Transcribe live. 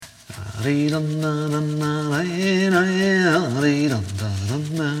Hey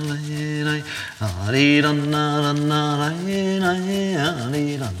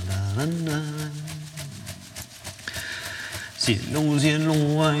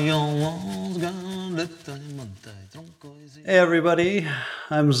everybody,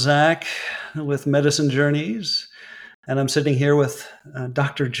 I'm Zach with Medicine Journeys, and I'm sitting here with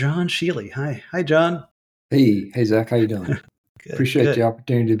Dr. John Shealy. Hi, John. Hey, Zach, how you doing? Appreciate Good. the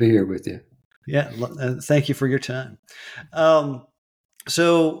opportunity to be here with you. Yeah, thank you for your time.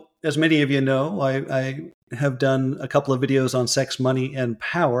 So, as many of you know, I have done a couple of videos on sex, money, and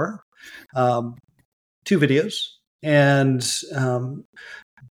power. 2 videos, and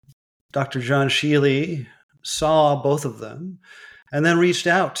Dr. John Shealy saw both of them and then reached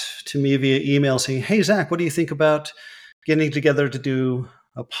out to me via email saying, "Hey, Zach, what do you think about getting together to do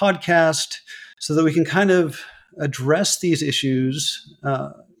a podcast so that we can kind of address these issues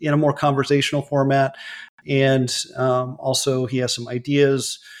in a more conversational format?" And also, he has some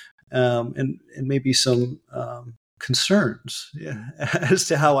ideas and maybe some concerns as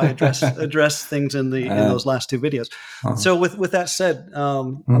to how I address things in those last 2 videos. So, with that said,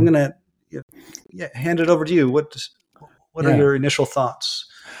 I'm going to hand it over to you. What are your initial thoughts?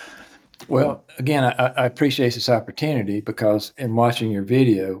 Well, again, I appreciate this opportunity because in watching your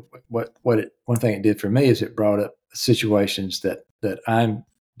video, one thing it did for me is it brought up situations that I'm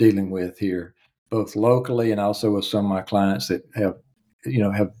dealing with here, both locally and also with some of my clients that have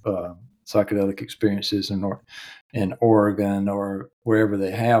psychedelic experiences in Oregon or wherever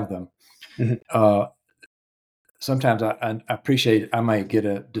they have them. Mm-hmm. Sometimes I appreciate I might get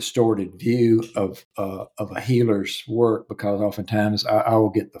a distorted view of a healer's work because oftentimes I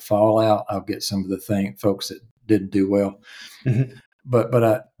will get the fallout. I'll get some of the folks that didn't do well. Mm-hmm.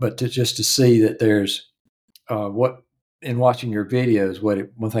 But to see that there's what in watching your videos,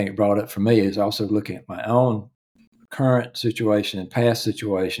 one thing it brought up for me is also looking at my own current situation and past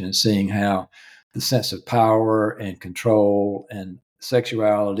situation and seeing how the sense of power and control and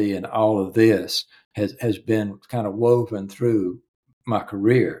sexuality and all of this has been kind of woven through my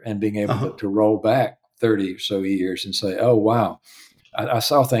career, and being able to roll back 30 or so years and say, oh, wow, I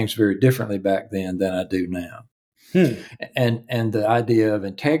saw things very differently back then than I do now. And the idea of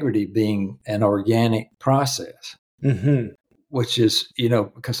integrity being an organic process. Mm-hmm. Which is,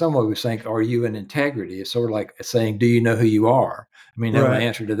 because someone would think, are you in integrity? It's sort of like saying, do you know who you are? I mean, the only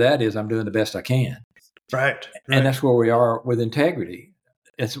answer to that is I'm doing the best I can. Right. And that's where we are with integrity.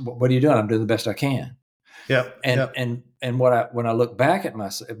 It's, what are you doing? I'm doing the best I can. Yeah. And when I look back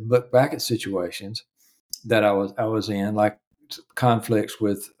at situations that I was in, like conflicts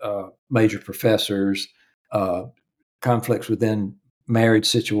with major professors, conflicts within marriage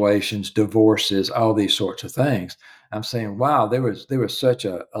situations, divorces, all these sorts of things, I'm saying, wow, there was such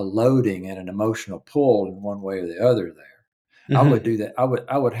a loading and an emotional pull in one way or the other there. Mm-hmm. I would do that.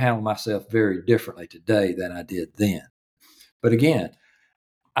 I would handle myself very differently today than I did then. But again,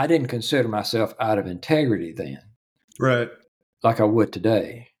 I didn't consider myself out of integrity then, right, like I would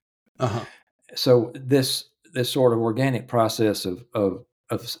today. So this sort of organic process of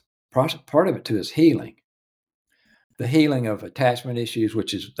part of it too is healing. The healing of attachment issues,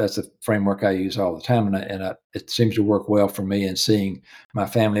 that's a framework I use all the time, and it seems to work well for me in seeing my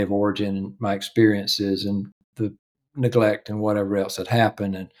family of origin, my experiences, and the neglect and whatever else had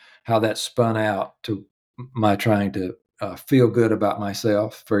happened, and how that spun out to my trying to feel good about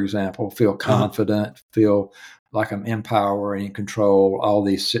myself, for example, feel confident, feel like I'm in power and in control. All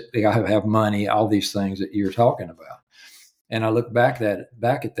these, I have money, all these things that you're talking about. And I look back at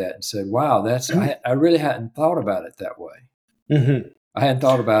that and said, wow, I really hadn't thought about it that way. Mm-hmm. I hadn't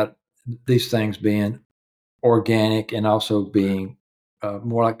thought about these things being organic and also being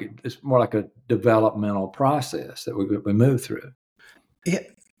more like a developmental process that we move through. Yeah,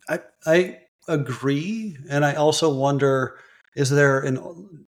 I agree. And I also wonder, is there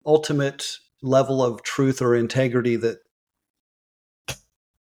an ultimate level of truth or integrity that,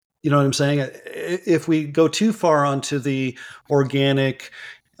 you know what I'm saying? If we go too far onto the organic,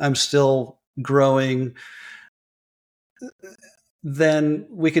 I'm still growing, then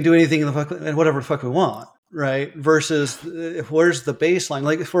we can do anything and whatever the fuck we want, right? Versus where's the baseline?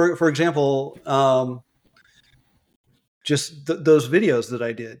 Like for example, just those videos that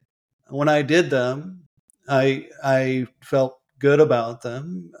I did. When I did them, I felt good about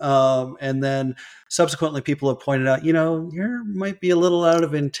them, and then subsequently people have pointed out, you might be a little out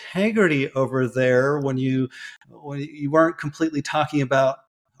of integrity over there when you weren't completely talking about,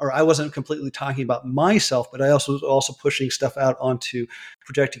 or I wasn't completely talking about myself, but I was also pushing stuff out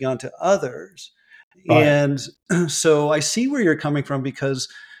projecting onto others. Right. And so I see where you're coming from, because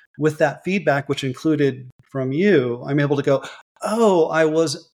with that feedback, which included from you, I'm able to go, oh, I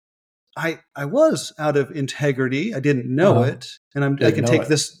was out of integrity. I didn't know it. And I can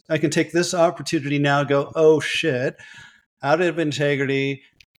take this opportunity now to go, oh shit, out of integrity.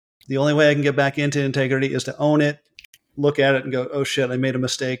 The only way I can get back into integrity is to own it, look at it and go, oh shit, I made a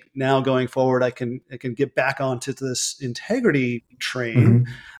mistake. Now going forward, I can get back onto this integrity train.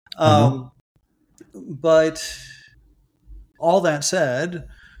 But all that said,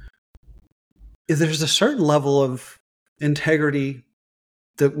 if there's a certain level of integrity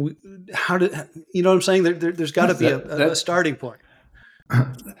that you know what I'm saying? There's got to be a starting point.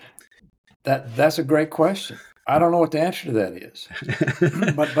 That's a great question. I don't know what the answer to that is,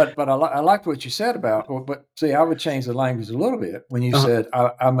 but I liked what you said about. But see, I would change the language a little bit when you said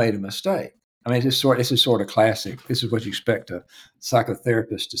I made a mistake. I mean, this is sort of classic. This is what you expect a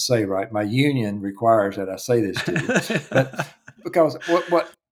psychotherapist to say, right? My union requires that I say this to you, but because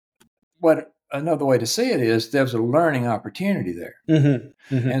what another way to see it is there's a learning opportunity there,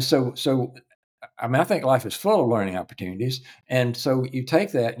 and so. I mean, I think life is full of learning opportunities. And so you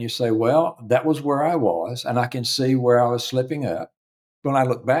take that and you say, well, that was where I was, and I can see where I was slipping up. When I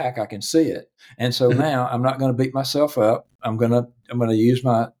look back, I can see it. And so now I'm not going to beat myself up. I'm going to use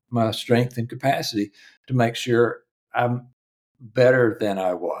my strength and capacity to make sure I'm better than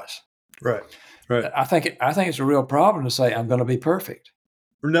I was. Right. I think it's a real problem to say I'm going to be perfect.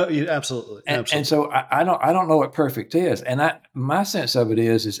 No, absolutely. And so I don't know what perfect is. And my sense of it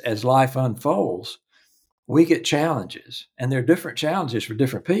is as life unfolds, we get challenges, and there are different challenges for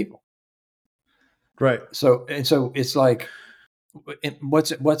different people. Right. So it's like,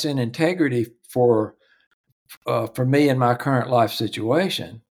 what's in integrity for me in my current life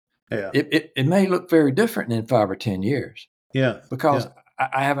situation. Yeah. It may look very different in 5 or 10 years. Yeah. Because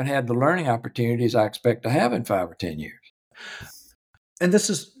I haven't had the learning opportunities I expect to have in 5 or 10 years. And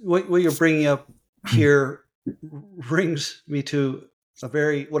this is what you're bringing up here brings me to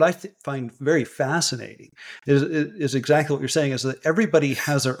what I find very fascinating is exactly what you're saying, is that everybody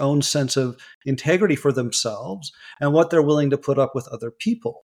has their own sense of integrity for themselves and what they're willing to put up with other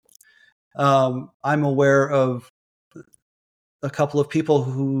people. I'm aware of a couple of people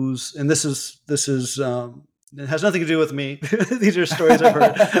and this is it has nothing to do with me. These are stories I've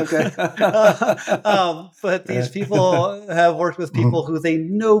heard. Okay. But these people have worked with people who they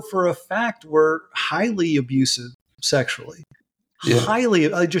know for a fact were highly abusive sexually, highly,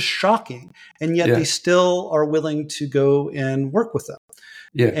 just shocking. And yet they still are willing to go and work with them.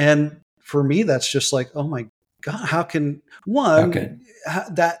 Yeah. And for me, that's just like, oh my God, how can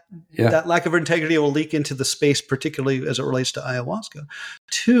that lack of integrity will leak into the space, particularly as it relates to ayahuasca.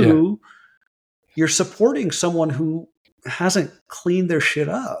 Two, you're supporting someone who hasn't cleaned their shit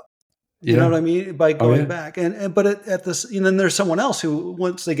up. You know what I mean? By going back. But at this, and then there's someone else who,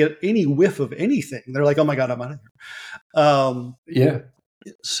 once they get any whiff of anything, they're like, oh my God, I'm out of here.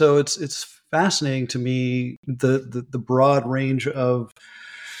 So it's fascinating to me, the broad range of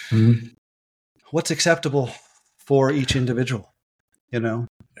what's acceptable for each individual, you know?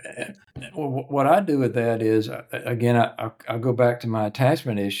 Well, what I do with that is, again, I go back to my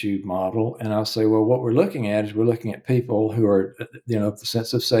attachment issue model, and I'll say, well, what we're looking at people who are, the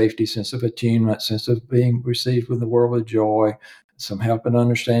sense of safety, sense of attunement, sense of being received with the world with joy, some help in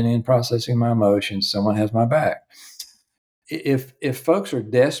understanding and processing my emotions. Someone has my back. If folks are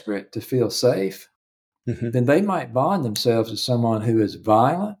desperate to feel safe, then they might bond themselves with someone who is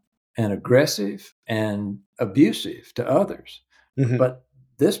violent and aggressive and abusive to others. But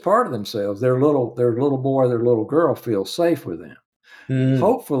this part of themselves, their little boy, their little girl, feels safe with them.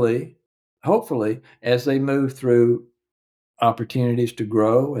 Hopefully, as they move through opportunities to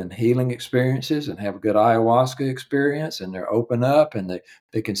grow and healing experiences and have a good ayahuasca experience, and they're open up and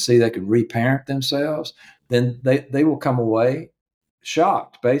they can see they can reparent themselves, then they will come away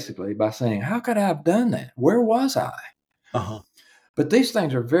shocked, basically, by saying, how could I have done that? Where was I? But these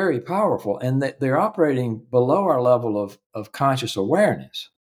things are very powerful, and they're operating below our level of conscious awareness.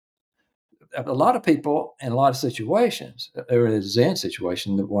 A lot of people in a lot of situations, or in a Zen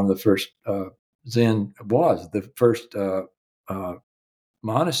situation, one of the first Zen was the first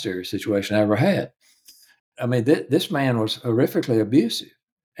monastery situation I ever had. I mean, this man was horrifically abusive,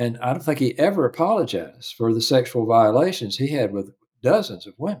 and I don't think he ever apologized for the sexual violations he had with dozens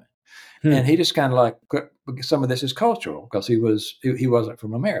of women. And he just kind of like, some of this is cultural because he wasn't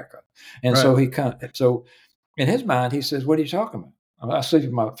from America. And so so in his mind, he says, what are you talking about? I sleep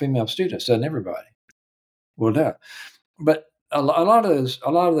with my female students, doesn't everybody? Well, duh. But a lot of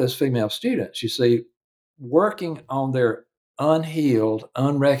those female students, you see, working on their unhealed,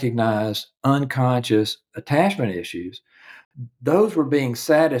 unrecognized, unconscious attachment issues, those were being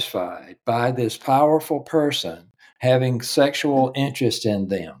satisfied by this powerful person having sexual interest in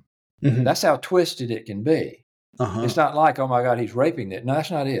them. Mm-hmm. That's how twisted it can be. Uh-huh. It's not like, oh my God, he's raping it. No,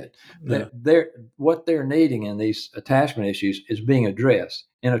 that's not it. No. What they're needing in these attachment issues is being addressed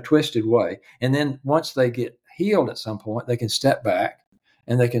in a twisted way. And then once they get healed at some point, they can step back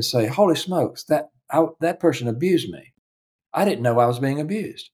and they can say, holy smokes, that person abused me. I didn't know I was being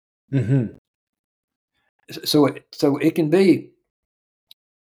abused. Mm-hmm. So it can be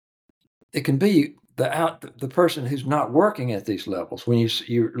the person who's not working at these levels. When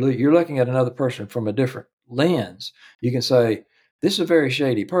you're looking at another person from a different lens, you can say, this is a very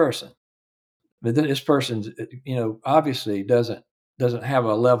shady person, but this person, obviously doesn't have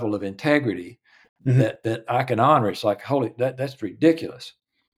a level of integrity Mm-hmm. that I can honor. It's like, holy, that's ridiculous.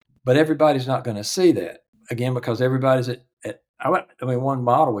 But everybody's not going to see that, again, because everybody's one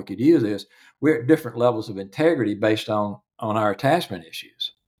model we could use is we're at different levels of integrity based on our attachment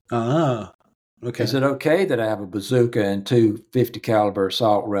issues. Ah, okay. Is it okay that I have a bazooka and 2 50 caliber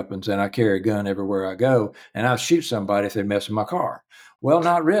assault weapons and I carry a gun everywhere I go and I'll shoot somebody if they mess with my car? Well,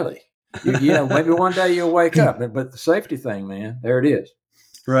 not really. Maybe one day you'll wake up, but the safety thing, man, there it is.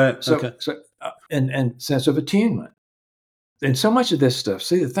 Right. So, Okay. and sense of attunement. And so much of this stuff,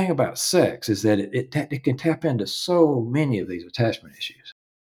 see, the thing about sex is that it can tap into so many of these attachment issues.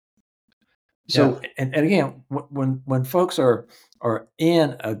 So, and again, when folks are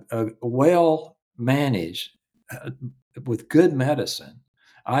in a well managed with good medicine,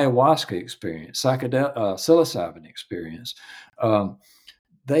 ayahuasca experience, psilocybin experience,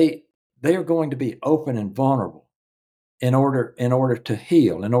 they are going to be open and vulnerable in order to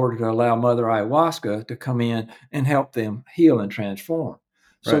heal, in order to allow Mother Ayahuasca to come in and help them heal and transform.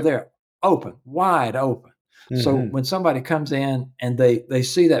 So Right. they're open, wide open. Mm-hmm. So when somebody comes in and they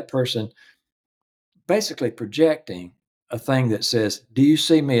see that person basically projecting a thing that says, do you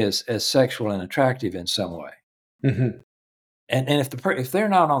see me as sexual and attractive in some way? Mm-hmm. And if they're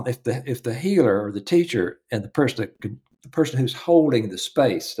not on, if the healer or the teacher and the person who's holding the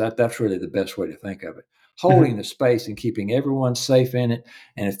space, that's really the best way to think of it, holding the space and keeping everyone safe in it.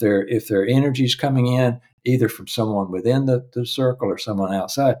 And if their energy's coming in either from someone within the circle or someone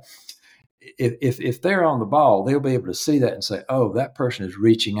outside, if they're on the ball, they'll be able to see that and say, oh, that person is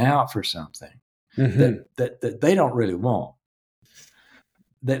reaching out for something that they don't really want.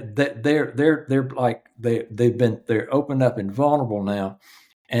 That they're like they're opened up and vulnerable now,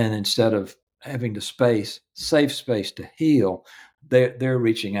 and instead of having the safe space to heal, they're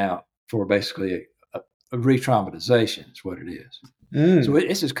reaching out for basically a re-traumatization is what it is. So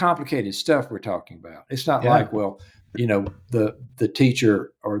it's this complicated stuff we're talking about. It's not like, well, the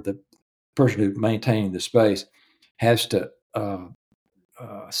teacher or the person who's maintaining the space has to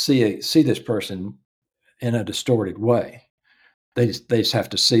see this person in a distorted way. They just have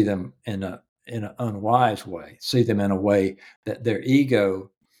to see them in an unwise way. See them in a way that their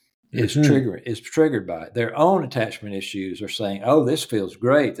ego is triggered by it. Their own attachment issues are saying, "Oh, this feels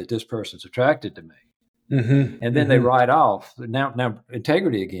great that this person's attracted to me," and then they write off. Now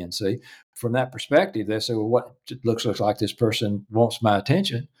integrity again. See, from that perspective, they say, "Well, what looks like this person wants my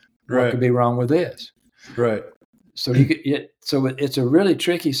attention. What could be wrong with this?" Right. So it's a really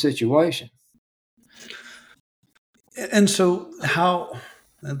tricky situation. And so how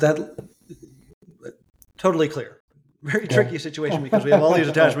that totally clear. Very tricky situation because we have all these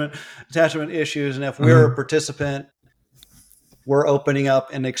attachment issues, and if we're a participant, we're opening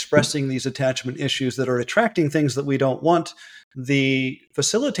up and expressing these attachment issues that are attracting things that we don't want. The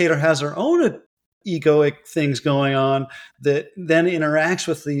facilitator has their own egoic things going on that then interacts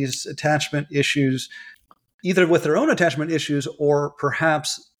with these attachment issues, either with their own attachment issues or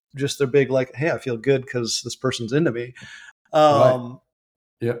perhaps just they're big like, hey, I feel good because this person's into me. Right.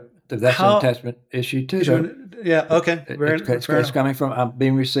 Yep. That's an attachment issue too. Yeah. Okay. It's coming from, I'm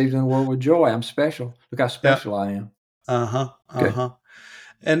being received in the world with joy. I'm special. Look how special I am. And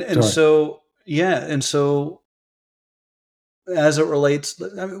so, and so as it relates,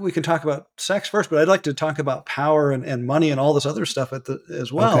 I mean, we can talk about sex first, but I'd like to talk about power and money and all this other stuff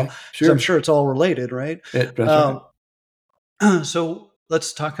as well. Okay, sure. I'm sure it's all related, right? Right. So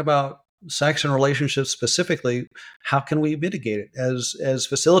let's talk about sex and relationships specifically. How can we mitigate it as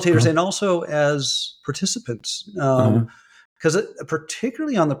facilitators and also as participants? Because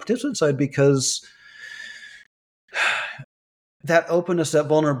particularly on the participant side, because that openness, that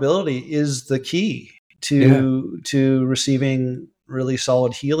vulnerability is the key to receiving really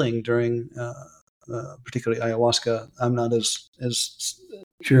solid healing during particularly ayahuasca. I'm not as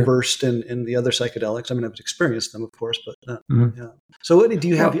versed in the other psychedelics. I mean, I've experienced them, of course, but yeah. So do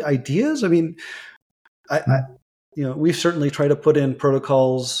you have ideas? I mean, we've certainly tried to put in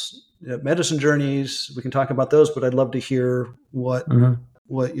protocols, medicine journeys. We can talk about those, but I'd love to hear what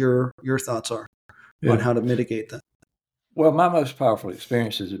Mm-hmm. your thoughts are on Yeah. how to mitigate that. Well, my most powerful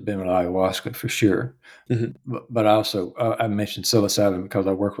experiences have been with ayahuasca for sure. Mm-hmm. But also, I mentioned psilocybin because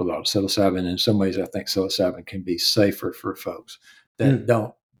I work with a lot of psilocybin. In some ways, I think psilocybin can be safer for folks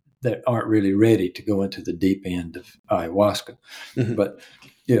that aren't really ready to go into the deep end of ayahuasca. Mm-hmm. But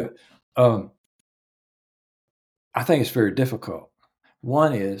yeah, I think it's very difficult.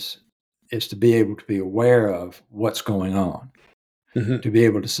 One is to be able to be aware of what's going on, Mm-hmm. to be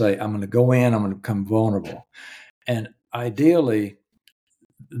able to say, I'm going to go in, I'm going to become vulnerable. And ideally,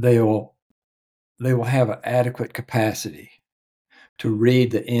 they will have an adequate capacity to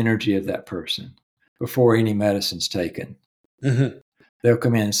read the energy of that person before any medicine's taken. Mm-hmm. They'll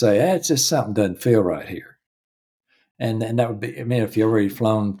come in and say, it's just something doesn't feel right here. And that would be, I mean, if you've already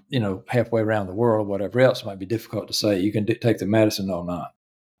flown, halfway around the world, whatever else, it might be difficult to say you can take the medicine or not.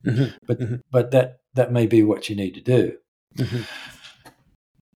 Mm-hmm. But that may be what you need to do. Mm-hmm.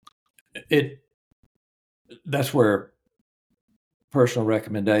 That's where personal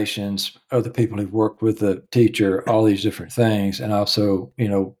recommendations, other people who've worked with the teacher, all these different things, and also,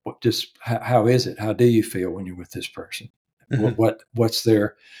 just how is it? How do you feel when you're with this person? Mm-hmm. What's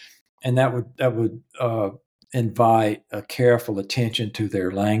their, and that would invite a careful attention to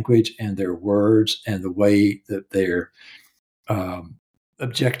their language and their words and the way that their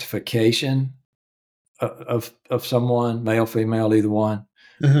objectification of someone, male, female, either one,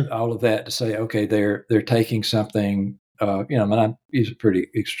 Mm-hmm. all of that to say, okay, they're taking something. I mean, I'm using pretty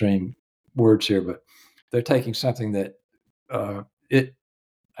extreme words here, but they're taking something that I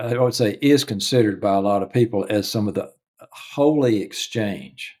would say is considered by a lot of people as some of the holy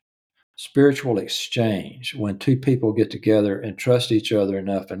exchange, spiritual exchange, when two people get together and trust each other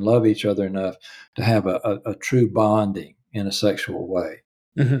enough and love each other enough to have a true bonding in a sexual way.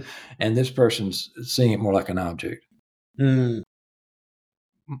 Mm-hmm. And this person's seeing it more like an object. Mm-hmm.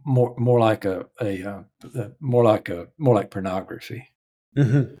 More like more like pornography.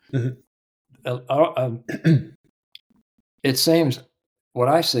 Mm-hmm. It seems what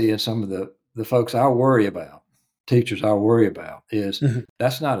I see in some of the folks I worry about, teachers I worry about, is Mm-hmm.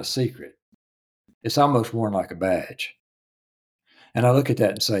 that's not a secret. It's almost worn like a badge. And I look at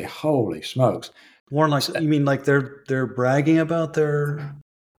that and say, holy smokes. More like, you mean like they're bragging about their?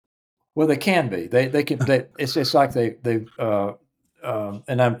 Well, they can be. They can. It's like they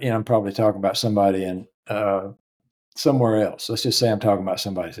and I'm probably talking about somebody in somewhere else. Let's just say I'm talking about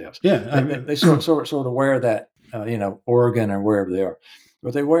somebody else. Yeah. They sort of wear that, Oregon or wherever they are,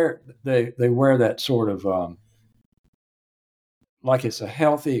 but they wear that sort of like it's a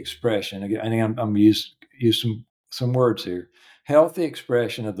healthy expression. Again, I'm use some words here. Healthy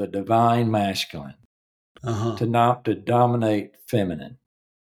expression of the divine masculine Uh-huh. to dominate feminine.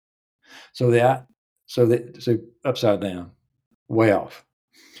 So upside down, way off.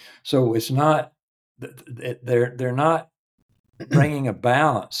 So it's not they're not bringing a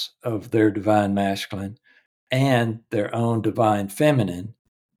balance of their divine masculine and their own divine feminine,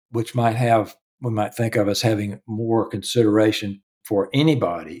 which we might think of as having more consideration for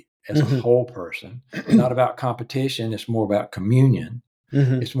anybody as a Mm-hmm. whole person. It's not about competition. It's more about communion.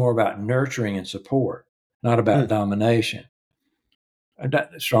 Mm-hmm. It's more about nurturing and support, not about domination.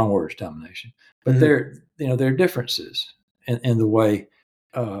 Strong words, domination. But Mm-hmm. there are differences in the way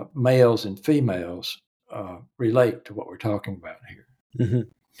males and females relate to what we're talking about here. Mm-hmm.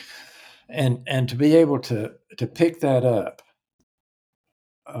 And to be able to pick that up,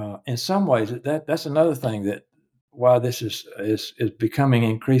 in some ways, that's another thing that why this is becoming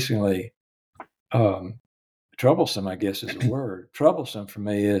increasingly troublesome, I guess is a word. Troublesome for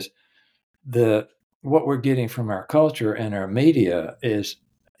me is what we're getting from our culture and our media is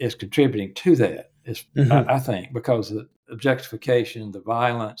contributing to that. Mm-hmm. I think, because the objectification, the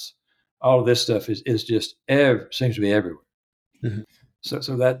violence, all of this stuff is just seems to be everywhere. Mm-hmm. So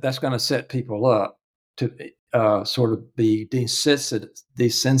that's going to set people up to sort of be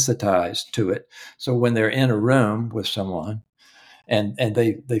desensitized to it. So when they're in a room with someone and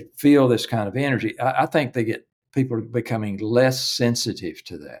they feel this kind of energy, I think people are becoming less sensitive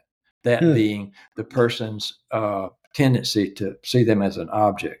to that. That Mm-hmm. being the person's tendency to see them as an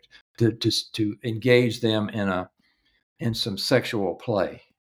object, to engage them in some sexual play.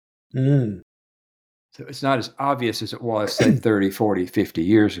 Mm-hmm. So it's not as obvious as it was, say, 30, 40, 50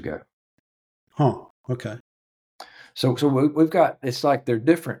 years ago. Huh. Okay. So we've got, it's like they're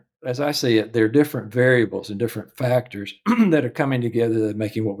different, as I see it, they're different variables and different factors that are coming together that are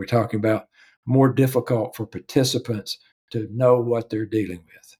making what we're talking about more difficult for participants to know what they're dealing with.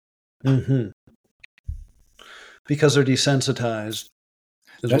 Mm-hmm. because they're desensitized.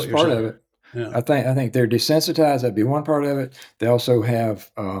 That's part of it. Yeah. I think they're desensitized. That'd be one part of it. They also have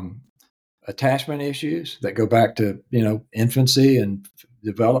attachment issues that go back to infancy and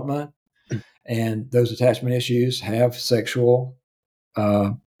development, and those attachment issues have sexual,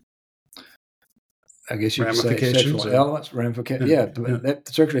 I guess you could say, sexual elements, ramifications. Yeah, that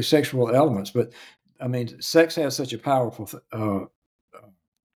certainly sexual elements. But I mean, sex has such a powerful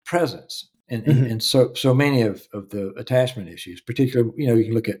presence in so many of the attachment issues. Particularly, you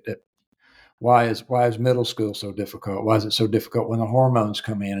can look at why is middle school so difficult? Why is it so difficult when the hormones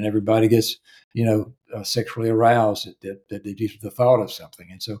come in and everybody gets sexually aroused at the thought of something?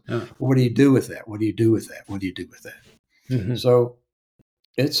 And so, what do you do with that? What do you do with that? What do you do with that? Mm-hmm. So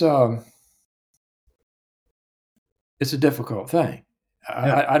it's a difficult thing.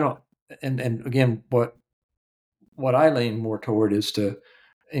 I don't. And again, what I lean more toward is to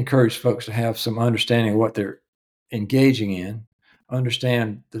encourage folks to have some understanding of what they're engaging in,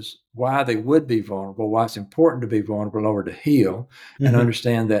 understand why they would be vulnerable, why it's important to be vulnerable in order to heal, and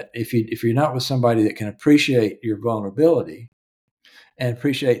understand that if you're not with somebody that can appreciate your vulnerability and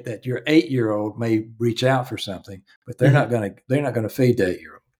appreciate that your 8-year-old may reach out for something, but they're not going to feed the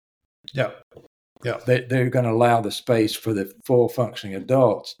 8-year-old. Yeah. Yeah. They're going to allow the space for the full functioning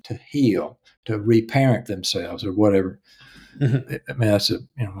adults to heal, to reparent themselves or whatever. I mean, that's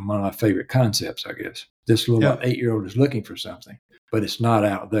one of my favorite concepts, I guess. This little 8-year-old is looking for something, but it's not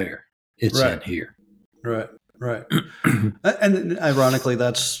out there. It's in here. Right. And ironically,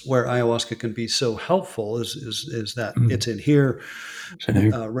 that's where ayahuasca can be so helpful is that it's in here,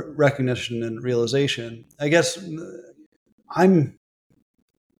 recognition and realization. I guess I'm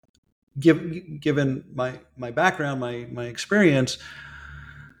given my background, my experience,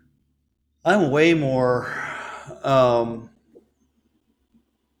 I'm way more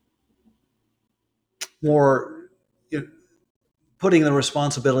putting the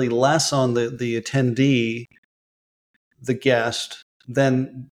responsibility less on the attendee, the guest,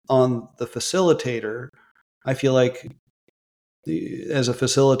 than on the facilitator. I feel like as a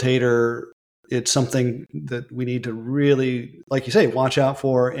facilitator, it's something that we need to really, like you say, watch out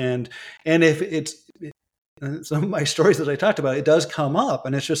for. And if it's some of my stories that I talked about, it does come up,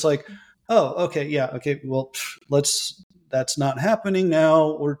 and it's just like, oh, okay, well, that's not happening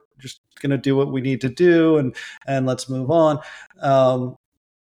now. We're just going to do what we need to do, and let's move on.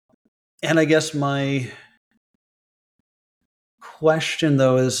 And I guess my question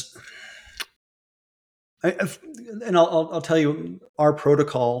though is, I'll tell you our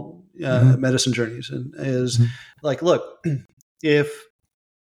protocol, Medicine Journeys, is like, look, if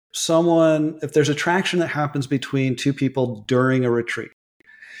there's attraction that happens between two people during a retreat,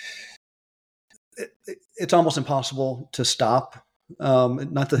 it's almost impossible to stop.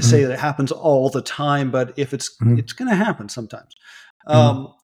 Not to say that it happens all the time, but if it's going to happen sometimes.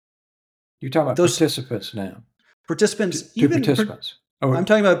 You're talking about participants now. Participants, two participants. I'm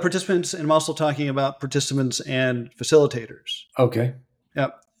talking about participants, and I'm also talking about participants and facilitators. Okay.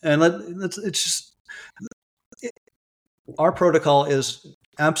 Yeah, and our protocol is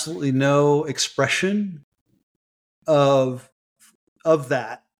absolutely no expression of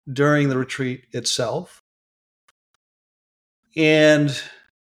that during the retreat itself. And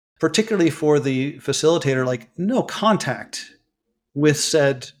particularly for the facilitator, like no contact with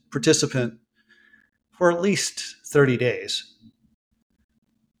said participant for at least 30 days.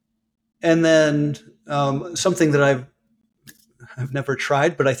 And then something that I've never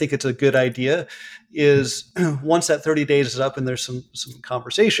tried, but I think it's a good idea, is once that 30 days is up and there's some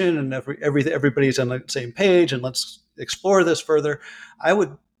conversation and everybody's on the same page and let's explore this further, I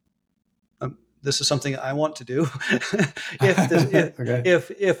would. This is something I want to do.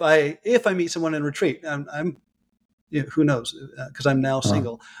 If I meet someone in retreat, I'm who knows, because I'm now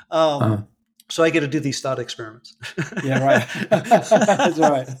single. So I get to do these thought experiments. Yeah, right. That's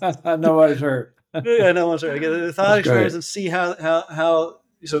right. No one's hurt. Yeah, no one's hurt. I get to do thought experiments and see how.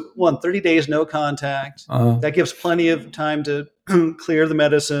 So 30 days no contact. That gives plenty of time to clear the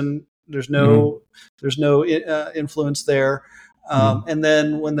medicine. There's no influence there. And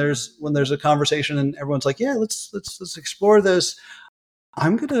then when there's a conversation and everyone's like, yeah, let's explore this,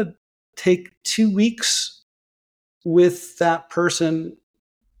 I'm going to take 2 weeks with that person,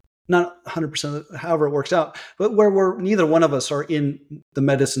 not 100%, however it works out, but where neither one of us are in the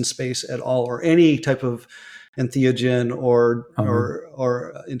medicine space at all, or any type of entheogen or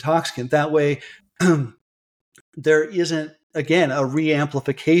intoxicant. That way, there isn't, again, a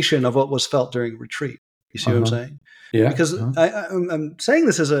re-amplification of what was felt during retreat. You see what I'm saying? Yeah. Because I'm saying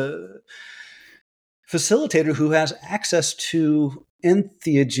this as a facilitator who has access to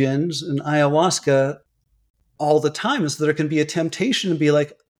entheogens and ayahuasca all the time, is that there can be a temptation to be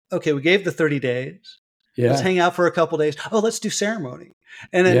like, okay, we gave the 30 days. Yeah. Let's hang out for a couple days. Oh, let's do ceremony.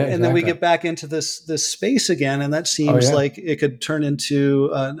 And then we get back into this space again. And that seems like it could turn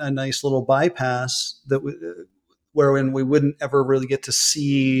into a nice little bypass wherein we wouldn't ever really get to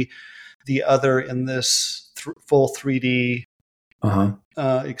see the other in this full 3D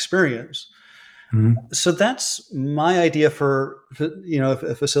experience. Mm-hmm. So that's my idea for,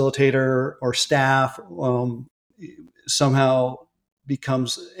 a facilitator or staff somehow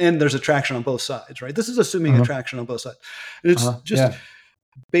becomes, and there's attraction on both sides, right? This is assuming attraction on both sides. And it's just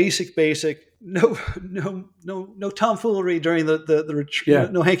basic, no tomfoolery during the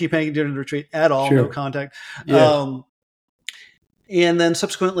retreat, no hanky panky during the retreat at all, no contact. And then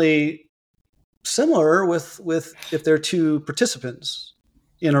subsequently, similar with if there are two participants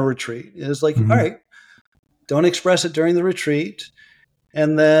in a retreat, is like, all right, don't express it during the retreat,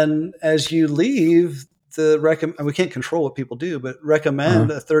 and then as you leave, we can't control what people do, but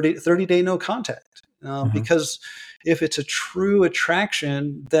recommend a 30 day no contact, because if it's a true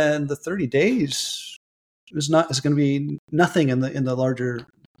attraction, then the 30 days is going to be nothing in the larger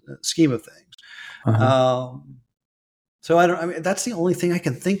scheme of things. So that's the only thing I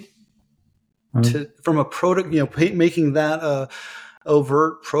can think from a making that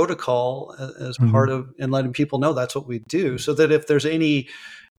overt protocol as part of, and letting people know that's what we do, so that if there's any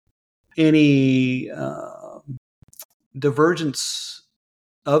divergence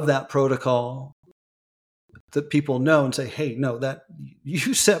of that protocol, that people know and say, hey, no, that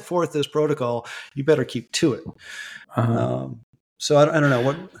you set forth this protocol, you better keep to it. So I don't know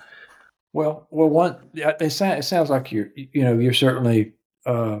what. Well, it sounds like you're certainly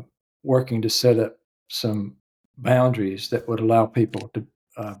working to set up some boundaries that would allow people to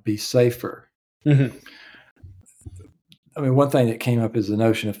be safer. I mean, one thing that came up is the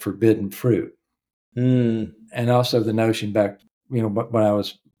notion of forbidden fruit, and also the notion back, when I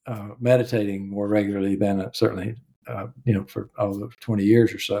was meditating more regularly than certainly, for all the 20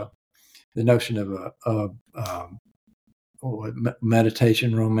 years or so, the notion of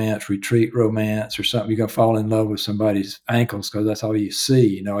meditation romance, retreat romance, or something. You're going to fall in love with somebody's ankles because that's all you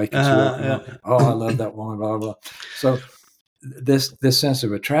see. I love that woman, blah, blah. So this sense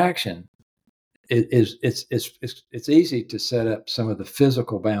of attraction, it's easy to set up some of the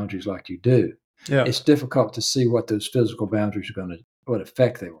physical boundaries like you do. Yeah. It's difficult to see what those physical boundaries are what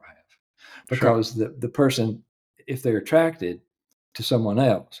effect they will have, because the person, if they're attracted to someone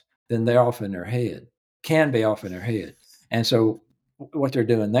else, then they're off in their head, can be off in their head. And so what they're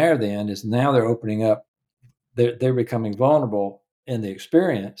doing there then is now they're opening up, they're becoming vulnerable in the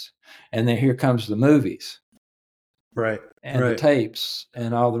experience. And then here comes the movies. Right. And the tapes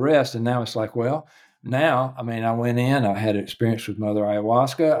and all the rest. And now it's like, well, now, I went in, I had an experience with Mother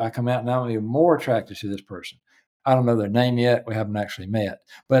Ayahuasca. I come out, now I'm even more attracted to this person. I don't know their name yet. We haven't actually met.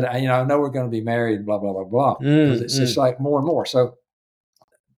 But, I know we're going to be married, blah, blah, blah, blah. Because it's just like more and more. So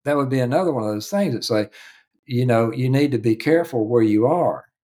that would be another one of those things. It's like, you need to be careful where you are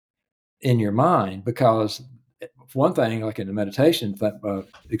in your mind, because one thing, like in the meditation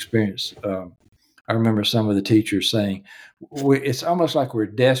experience, I remember some of the teachers saying, it's almost like we're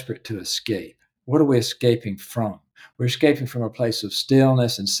desperate to escape. What are we escaping from? We're escaping from a place of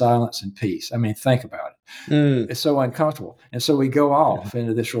stillness and silence and peace. Think about it. It's so uncomfortable. And so we go off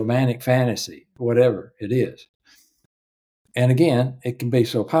into this romantic fantasy, whatever it is. And again, it can be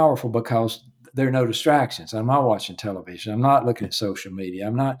so powerful because there are no distractions. I'm not watching television. I'm not looking at social media.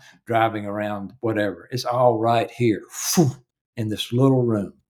 I'm not driving around, whatever. It's all right here in this little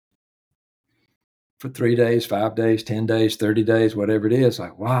room for 3 days, 5 days, 10 days, 30 days, whatever it is.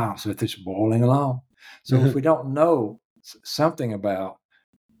 Like, wow. So it's boiling along. So if we don't know something about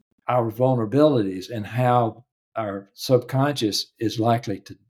our vulnerabilities and how our subconscious is likely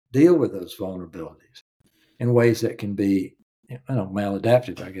to deal with those vulnerabilities in ways that can be,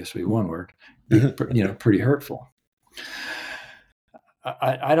 maladaptive, I guess would be one word, pretty hurtful.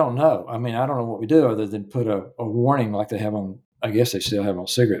 I don't know. I don't know what we do other than put a warning like they have on, I guess they still have on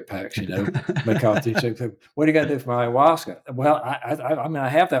cigarette packs, because they say, what are you going to do for my ayahuasca? Well, I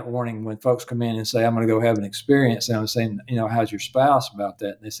have that warning when folks come in and say, I'm going to go have an experience. And I'm saying, how's your spouse about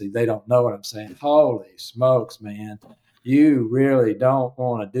that? And they say, they don't know what I'm saying. Holy smokes, man. You really don't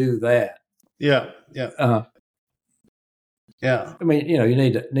want to do that. Yeah. Yeah. Yeah. You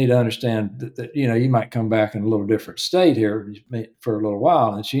need to understand that you might come back in a little different state here for a little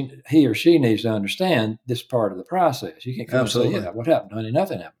while, and he or she needs to understand this part of the process. You can't come and say, yeah, what happened, honey?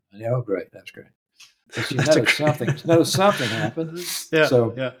 Nothing happened. Honey, oh, great. That's great. But something happened. Yeah.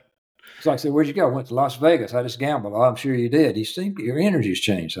 So, yeah. It's like I said, where'd you go? I went to Las Vegas. I just gambled. Oh, I'm sure you did. You think your energy's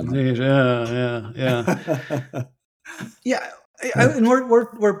changed somehow. Yeah. Yeah. And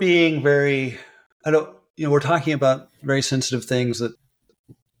we're being very, we're talking about very sensitive things that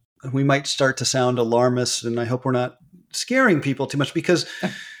we might start to sound alarmist, and I hope we're not scaring people too much, because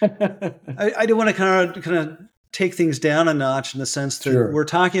I do want to kind of take things down a notch in the sense that Sure. we're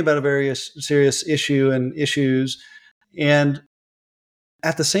talking about a very serious issue and issues, and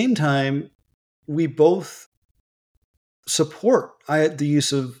at the same time, we both support the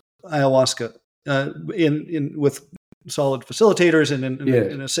use of ayahuasca with solid facilitators and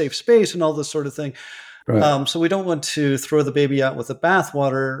Yes. in a safe space and all this sort of thing. Right. So we don't want to throw the baby out with the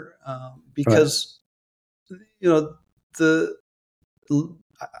bathwater, because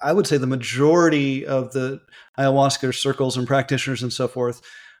I would say the majority of the ayahuasca circles and practitioners and so forth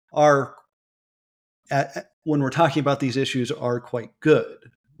are, when we're talking about these issues, are quite good.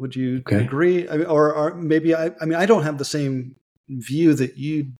 Would you agree? I mean, or maybe I don't have the same view that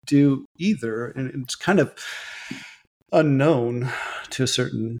you do either, and it's kind of unknown to a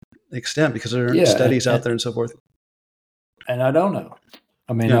certain extent because there aren't studies out there and so forth. And I don't know.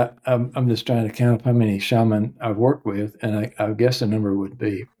 I mean, I'm just trying to count up how many shaman I've worked with, and I guess the number would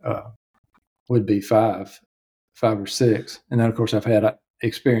be 5 or 6. And then, of course, I've had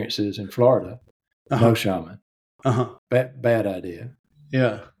experiences in Florida, no shaman. Bad idea.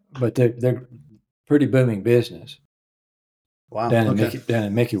 Yeah, but they're pretty booming business. Wow. Down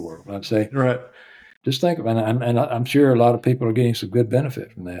in Mickey World, I'd say. Right. Just think about it, and I'm sure a lot of people are getting some good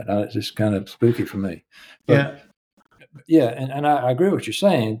benefit from that. It's just kind of spooky for me. But, yeah, and I agree with what you're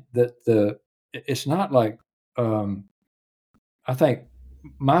saying, that it's not like, I think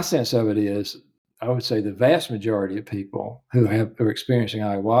my sense of it is, I would say the vast majority of people who are experiencing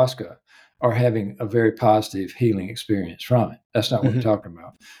ayahuasca are having a very positive healing experience from it. That's not what we're talking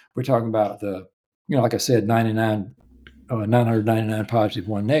about. We're talking about like I said, 999 positive,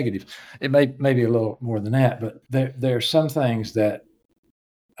 1 negative. It may be a little more than that, but there are some things that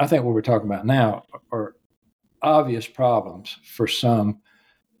I think what we're talking about now are obvious problems for some,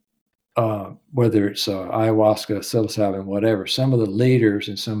 whether it's ayahuasca, psilocybin, whatever. Some of the leaders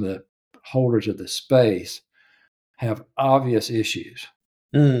and some of the holders of the space have obvious issues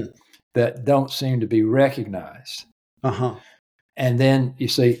that don't seem to be recognized. And then you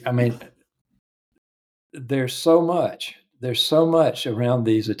see, I mean, there's so much around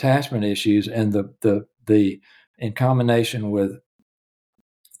these attachment issues, and the in combination with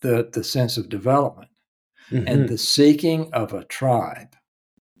the sense of development and the seeking of a tribe.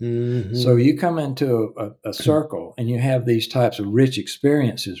 So you come into a circle and you have these types of rich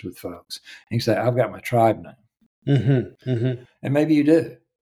experiences with folks, and you say, I've got my tribe now. And maybe you do.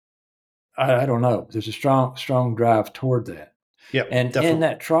 I don't know. There's a strong drive toward that. Yeah, and definitely. In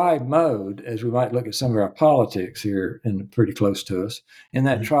that tribe mode, as we might look at some of our politics here and pretty close to us, in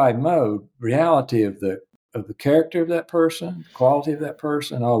that tribe mode, reality of the character of that person, quality of that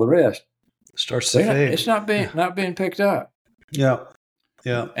person, all the rest starts to fade. It's not being picked up. Yeah.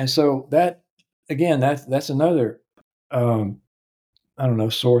 And so that, again, that's another I don't know,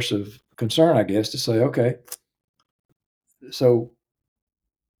 source of concern, I guess, to say, okay, so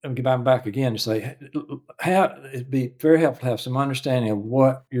let me get back again to say, it'd be very helpful to have some understanding of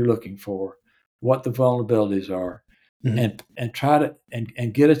what you're looking for, what the vulnerabilities are, and try to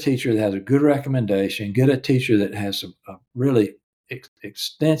and get a teacher that has a good recommendation, get a teacher that has some really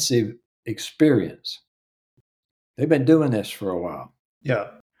extensive experience. They've been doing this for a while. Yeah.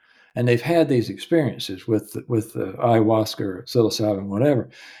 And they've had these experiences with ayahuasca or psilocybin,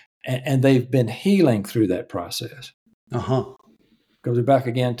 whatever, and they've been healing through that process. Goes back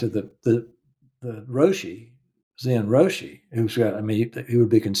again to the Roshi, Zen Roshi, who would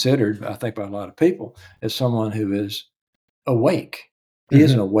be considered, I think, by a lot of people as someone who is awake. He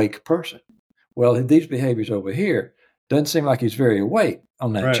is an awake person. Well, these behaviors over here doesn't seem like he's very awake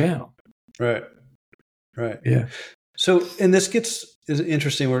on that channel. Right. Yeah. So, and this is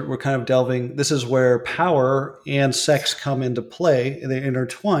interesting. We're kind of delving. This is where power and sex come into play, and they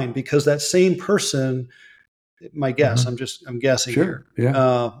intertwine, because that same person, my guess, I'm guessing here. Yeah.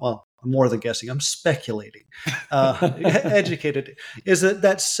 Well, I'm more than guessing. I'm speculating. Educated is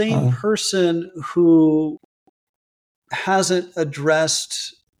that same person who hasn't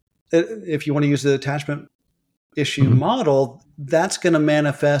addressed, if you want to use the attachment issue model, that's going to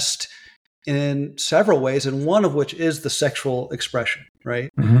manifest in several ways, and one of which is the sexual expression,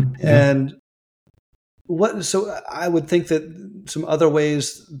 right? And so I would think that some other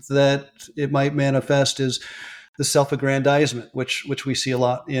ways that it might manifest is the self-aggrandizement, which we see a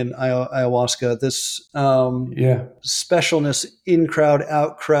lot in ayahuasca. This specialness, in crowd,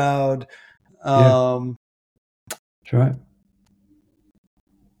 out crowd. That's right.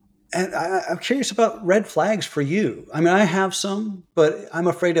 And I'm curious about red flags for you. I mean, I have some, but I'm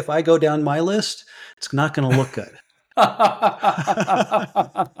afraid if I go down my list, it's not going to look good.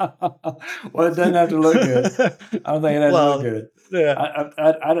 Well, it doesn't have to look good. I don't think it has to look good. Yeah.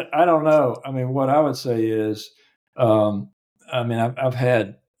 I don't know. I mean, what I would say is, I mean, I've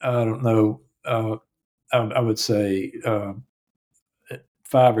had, I don't know, I would say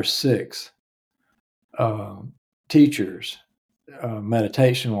 5 or 6 teachers,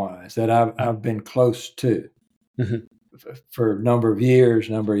 meditation wise, that I've been close to for a number of years,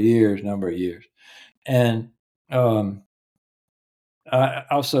 and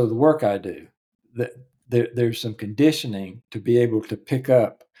also the work I do. That there's some conditioning to be able to pick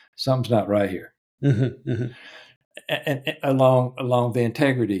up something's not right here, and along the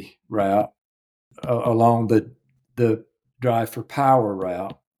integrity route, along the drive for power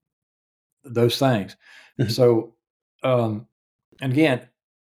route, those things. So, and again,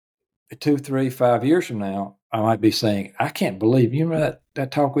 2, 3, 5 years from now, I might be saying, I can't believe, you know,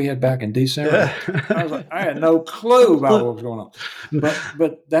 that talk we had back in December. I was like, I had no clue about what was going on.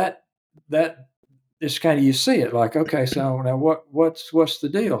 But that it's kind of, you see it like, okay, so now what's the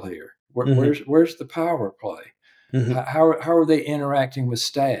deal here? Where's the power play? How are they interacting with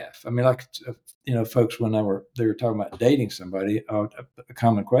staff? I mean, like, you know, folks, when they were talking about dating somebody, a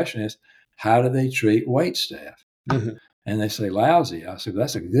common question is, how do they treat wait staff? And they say lousy. I said,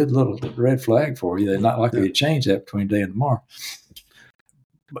 that's a good little red flag for you. They're not likely to change that between day and tomorrow.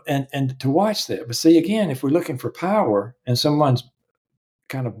 And to watch that. But see, again, if we're looking for power and someone's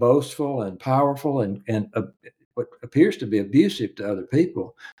kind of boastful and powerful and what appears to be abusive to other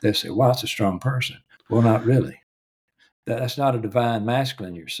people, they say, wow, it's a strong person. Well, not really. That's not a divine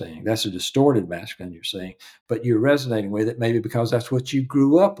masculine you're seeing. That's a distorted masculine you're seeing. But you're resonating with it maybe because that's what you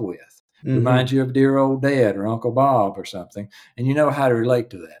grew up with. Reminds you of dear old dad or Uncle Bob or something, and you know how to relate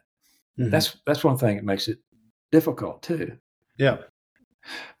to that. That's one thing that makes it difficult too. Yeah.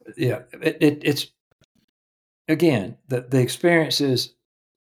 It's again the experience is,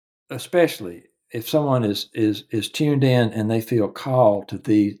 especially if someone is tuned in and they feel called to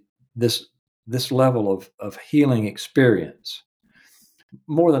this level of healing experience.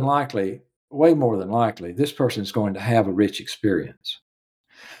 More than likely, way more than likely, this person is going to have a rich experience.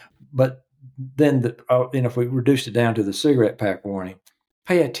 But then, if we reduce it down to the cigarette pack warning,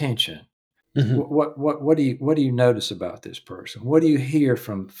 pay attention. What do you notice about this person? What do you hear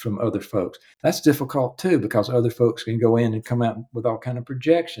from other folks? That's difficult too, because other folks can go in and come out with all kind of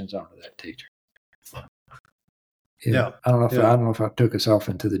projections onto that teacher. Yeah. I don't know if I took us off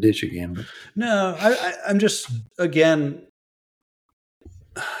into the ditch again, but no, I'm just, again,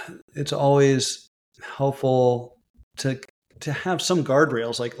 it's always helpful to have some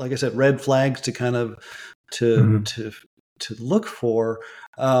guardrails, like I said, red flags to kind of to look for.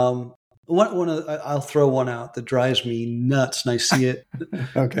 I'll throw one out that drives me nuts, and I see it.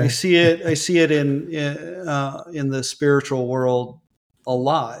 Okay. I see it in the spiritual world a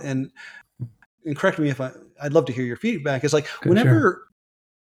lot, and correct me if I'd love to hear your feedback. It's like whenever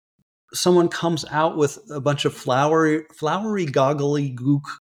someone comes out with a bunch of flowery, goggly gook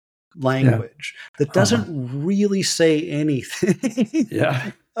language that doesn't really say anything.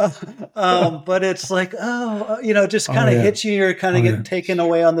 But it's like, just kind of hits you. You're kind of getting taken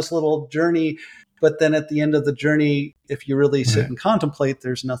away on this little journey. But then at the end of the journey, if you really sit and contemplate,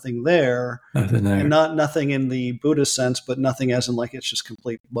 there's nothing there. Nothing there. And nothing in the Buddhist sense, but nothing as in like it's just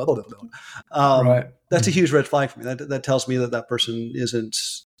complete blah, blah, blah. That's a huge red flag for me. That tells me that person isn't,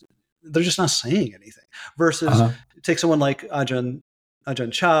 they're just not saying anything. Versus take someone like Ajahn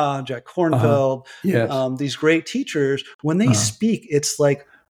Chah, Jack Kornfield, these great teachers, when they speak, it's like,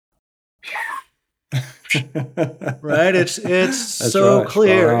 right? It's so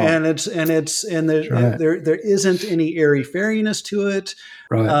clear, and there isn't any airy fairiness to it.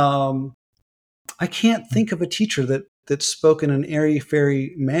 I can't think of a teacher that spoke in an airy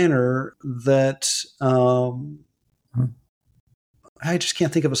fairy manner that I just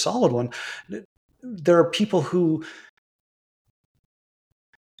can't think of a solid one. There are people who,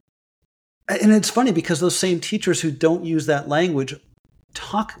 and it's funny because those same teachers who don't use that language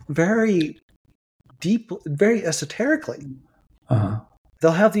talk very deep, very esoterically.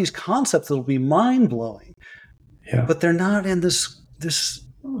 They'll have these concepts that'll be mind-blowing, but they're not in this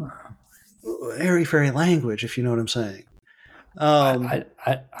airy-fairy language, if you know what I'm saying.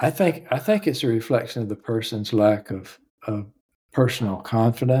 I think it's a reflection of the person's lack of personal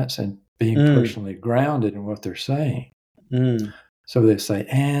confidence and being personally grounded in what they're saying. Mm. So they say,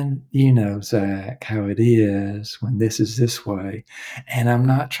 and Zach, how it is when this is this way. And I'm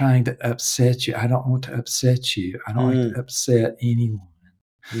not trying to upset you. I don't want to upset you. I don't like to upset anyone.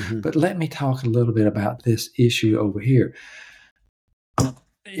 Mm-hmm. But let me talk a little bit about this issue over here.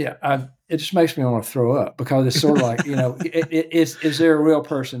 Yeah, it just makes me want to throw up, because it's sort of like, is there a real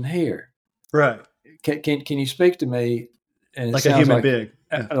person here? Right. Can you speak to me? And it like a sounds human like, being.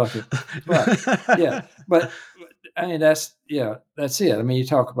 right. Yeah. But I mean, that's it. I mean, you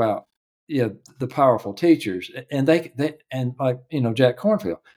talk about, the powerful teachers, and they and like, Jack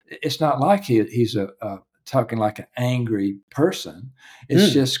Cornfield, it's not like he's a talking like an angry person.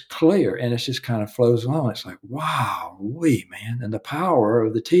 It's just clear, and it just kind of flows along. It's like, wow, man, and the power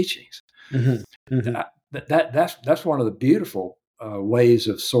of the teachings. Mm-hmm. Mm-hmm. That's one of the beautiful ways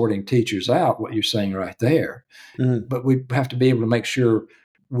of sorting teachers out, what you're saying right there. Mm-hmm. But we have to be able to make sure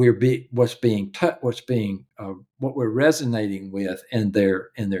what we're resonating with in their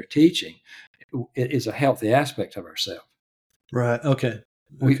teaching is a healthy aspect of ourselves. Right. Okay.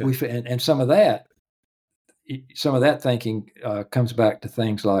 And some of that thinking comes back to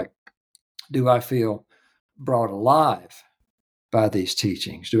things like, do I feel brought alive by these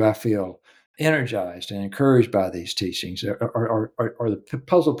teachings? Do I feel energized and encouraged by these teachings? Are the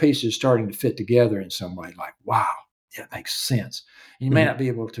puzzle pieces starting to fit together in some way? Like, wow, yeah, it makes sense. And you may not be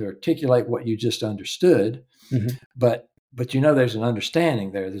able to articulate what you just understood, but there's an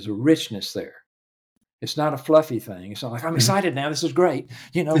understanding there. There's a richness there. It's not a fluffy thing. It's not like, I'm excited now. This is great.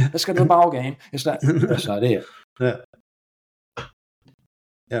 Let's go to the ball game. It's not. That's not it. Yeah.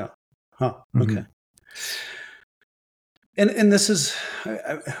 Yeah. Huh. Okay. And this is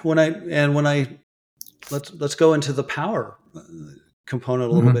when I let's go into the power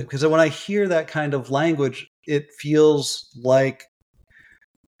component a little bit, because when I hear that kind of language, it feels like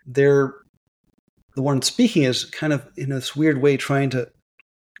the one speaking is kind of in this weird way trying to,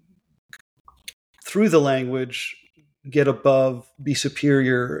 through the language, get above, be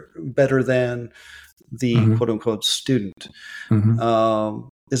superior, better than the quote unquote student.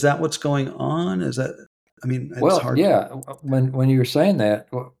 Is that what's going on? Is that, I mean, it's hard. Yeah. When you were saying that,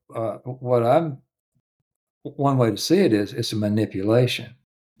 one way to see it is it's a manipulation.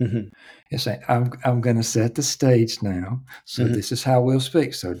 It's saying, I'm going to set the stage now, so this is how we'll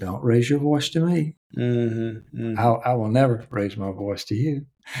speak. So don't raise your voice to me. I will never raise my voice to you.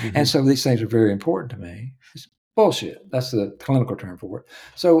 And so these things are very important to me. It's bullshit. That's the clinical term for it.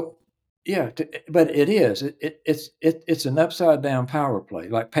 So yeah, but it is. It's an upside down power play,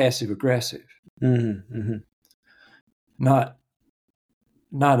 like passive aggressive. Not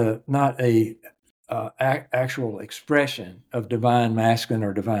a actual expression of divine masculine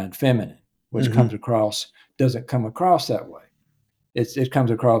or divine feminine, which doesn't come across that way. It comes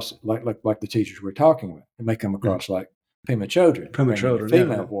across like the teachers we're talking with. It may come across like Pema Chodron, bringing the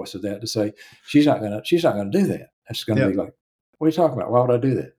female voice of that to say she's not gonna do that. It's going to be like, what are you talking about? Why would I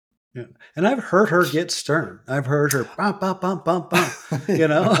do that? Yeah. And I've heard her get stern. I've heard her bump, bump, bump, bump, bump.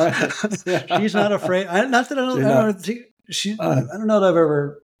 She's not afraid. I don't know that I've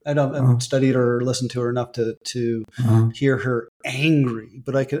ever. I haven't studied or listened to her enough to hear her angry,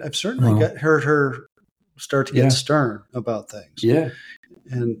 but I've certainly heard her start to get stern about things. Yeah,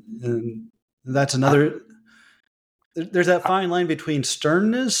 and that's another. There's that fine line between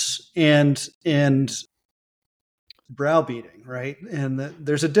sternness and browbeating, right? And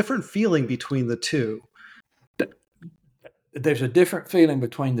there's a different feeling between the two. There's a different feeling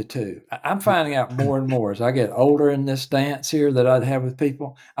between the two. I'm finding out more and more as I get older in this dance here that I have with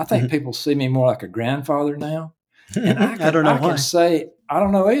people. I think people see me more like a grandfather now. And I don't know why. I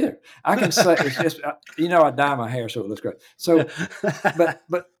don't know either. I can say, it's just, I dye my hair so it looks great. So,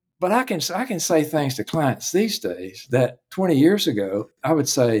 but I can say things to clients these days that 20 years ago, I would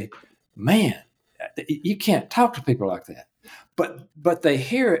say, man, you can't talk to people like that. But they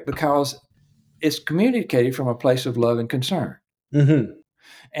hear it because it's communicated from a place of love and concern.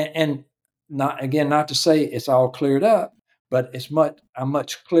 And not to say it's all cleared up, but I'm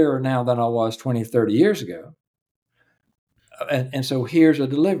much clearer now than I was 20, 30 years ago. And so here's a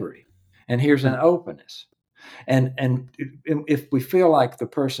delivery, and here's an openness. And if we feel like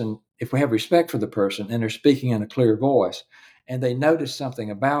if we have respect for the person and they're speaking in a clear voice and they notice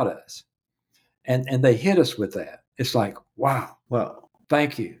something about us and they hit us with that, it's like, wow,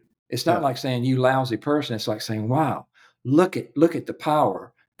 thank you. It's not like saying you lousy person. It's like saying, wow, look at the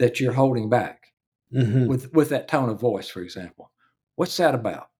power that you're holding back with that tone of voice, for example. What's that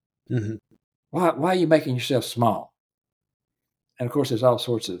about? Why are you making yourself small? And of course, there's all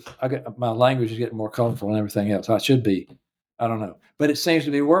sorts of, my language is getting more colorful and everything else. I should be, I don't know, but it seems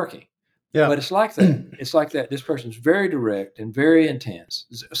to be working. Yeah. But it's like that. It's like that. This person's very direct and very intense.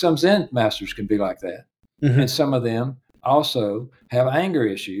 Some Zen masters can be like that. And some of them also have anger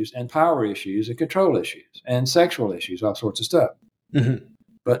issues and power issues and control issues and sexual issues, all sorts of stuff.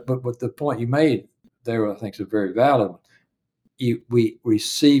 But the point you made there, I think, is a very valid one. We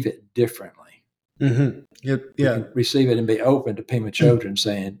receive it differently. Yeah. We can receive it and be open to Pema Chodron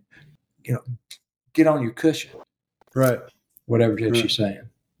saying, get on your cushion. Right. Whatever it is she's saying.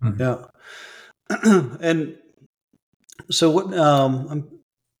 Yeah. And so what?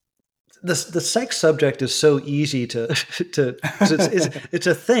 The sex subject is so easy to it's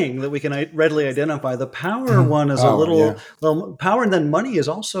a thing that we can readily identify. The power one is a little power, and then money is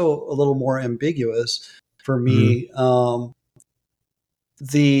also a little more ambiguous for me.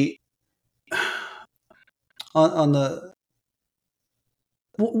 The on the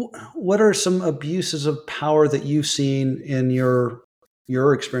what are some abuses of power that you've seen in your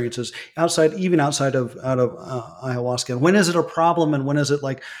experiences outside of ayahuasca? When is it a problem, and when is it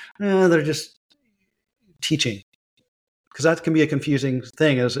like they're just teaching? Because that can be a confusing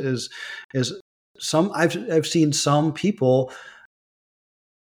thing. Is some I've seen some people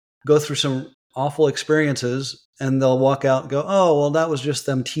go through some awful experiences, and they'll walk out and go, "Oh, well, that was just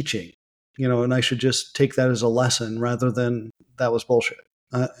them teaching," and I should just take that as a lesson rather than that was bullshit.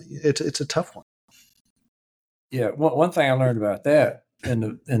 It's a tough one. Yeah, one thing I learned about that in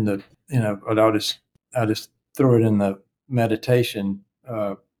the but I'll just throw it in the meditation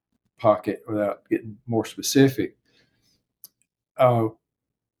pocket without getting more specific.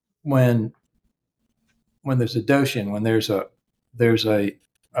 When there's a doshin, when there's a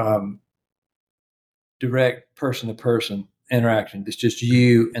direct person to person interaction, it's just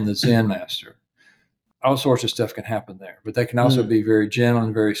you and the Zen master. All sorts of stuff can happen there, but they can also be very gentle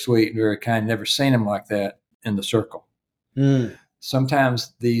and very sweet and very kind. Never seen them like that in the circle.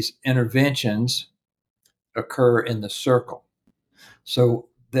 Sometimes these interventions occur in the circle, so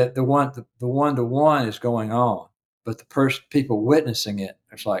that the one-to-one is going on, but the people witnessing it,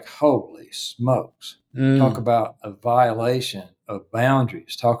 it's like, holy smokes! Talk about a violation of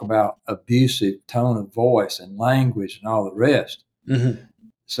boundaries. Talk about abusive tone of voice and language and all the rest.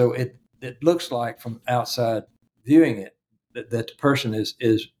 So it looks like from outside viewing it that the person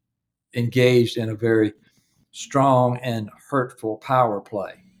is engaged in a very strong and hurtful power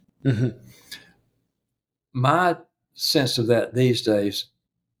play. My sense of that these days,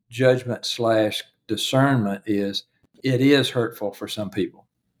 judgment / discernment, is it is hurtful for some people.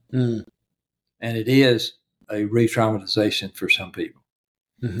 And it is a re-traumatization for some people.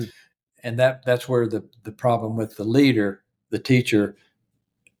 And that's where the problem with the leader, the teacher,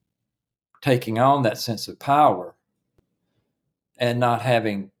 taking on that sense of power and not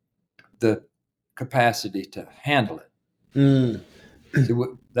having the capacity to handle it.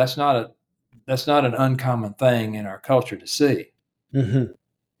 So that's not an uncommon thing in our culture to see.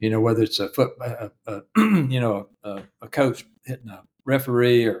 Whether it's a coach hitting a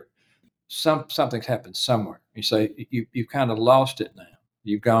referee or something's happened somewhere. You say you've kind of lost it now.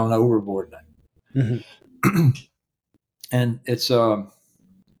 You've gone overboard now. And it's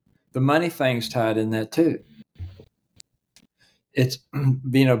the money thing's tied in that too. It's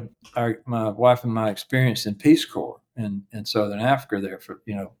my wife and my experience in Peace Corps in Southern Africa there for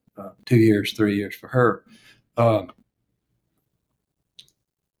 2 years, 3 years for her.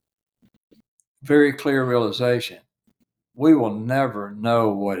 Very clear realization: we will never know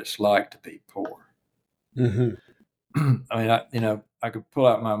what it's like to be poor. I mean, I could pull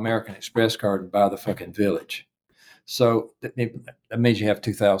out my American Express card and buy the fucking village. So that means you have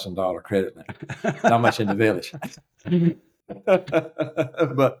 $2,000 credit limit. Not much in the village.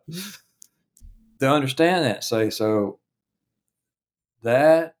 But to understand that, so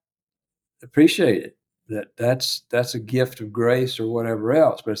that appreciate it. That's a gift of grace or whatever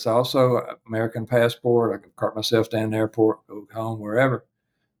else. But it's also an American passport. I can cart myself down the airport, go home, wherever.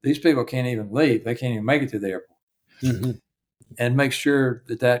 These people can't even leave. They can't even make it to the airport. And make sure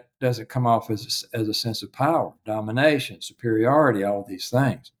that doesn't come off as a sense of power, domination, superiority, all of these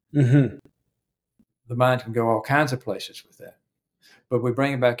things. The mind can go all kinds of places with that. But we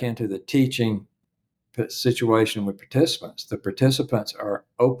bring it back into the teaching situation with participants. The participants are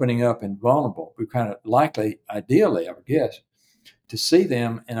opening up and vulnerable. We kind of likely, ideally, I would guess, to see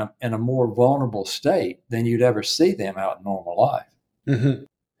them in a more vulnerable state than you'd ever see them out in normal life.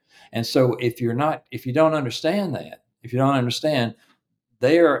 And so if you don't understand that,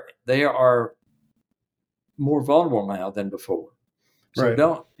 they are more vulnerable now than before. So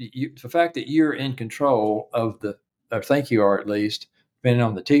the fact that you're in control of or think you are, at least, depending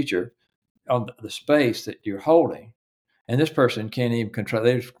on the teacher, on the space that you're holding, and this person can't even control.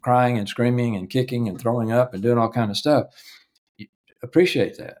 They're crying and screaming and kicking and throwing up and doing all kind of stuff. You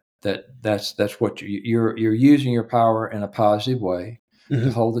appreciate that. That's what you're using your power in a positive way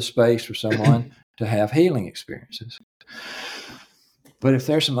to hold the space for someone to have healing experiences. But if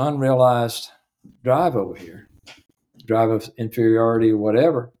there's some unrealized drive over here, drive of inferiority or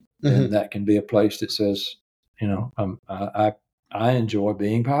whatever, then that can be a place that says, I enjoy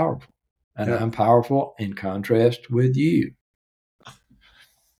being powerful, and I'm powerful in contrast with you.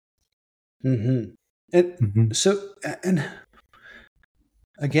 So, and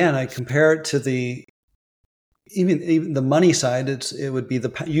again, I compare it to the even the money side. It would be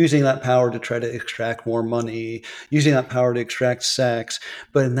using that power to try to extract more money, using that power to extract sex.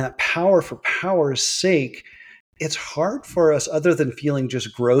 But in that power for power's sake, it's hard for us, other than feeling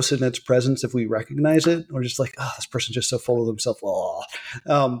just gross in its presence, if we recognize it, or just like, oh, this person's just so full of themselves.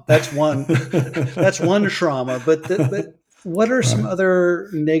 Oh, that's one. That's one trauma. But what are some other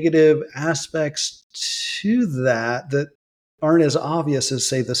negative aspects to that aren't as obvious as,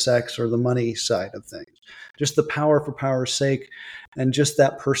 say, the sex or the money side of things? Just the power for power's sake, and just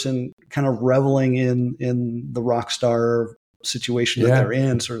that person kind of reveling in the rock star situation that they're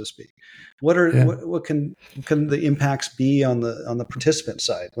in, so to speak. What can the impacts be on the participant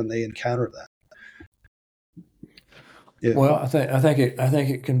side when they encounter that? Yeah. Well, I think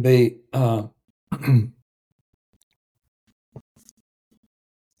it can be.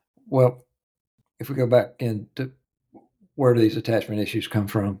 Well, if we go back into where do these attachment issues come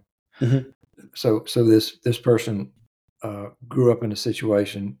from? So this person grew up in a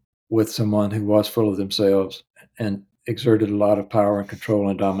situation with someone who was full of themselves and exerted a lot of power and control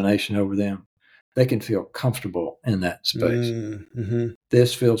and domination over them. They can feel comfortable in that space.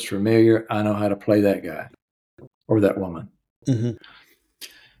 This feels familiar. I know how to play that guy or that woman.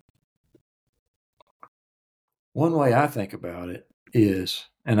 One way I think about it is,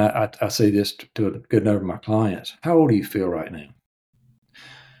 and I say this to a good number of my clients, how old do you feel right now?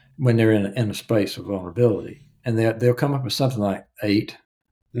 When they're in a space of vulnerability, and they'll come up with something like 8,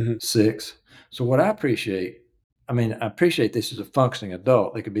 6. So what I appreciate this is a functioning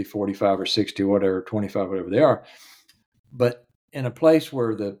adult. They could be 45 or 60 or whatever, 25, whatever they are. But in a place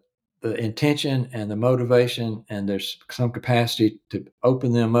where the intention and the motivation and there's some capacity to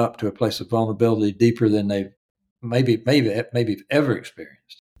open them up to a place of vulnerability deeper than they've maybe ever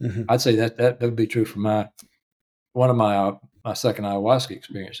experienced. I'd say that would be true for one of my second ayahuasca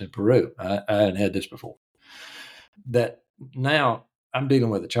experience in Peru. I hadn't had this before. That now I'm dealing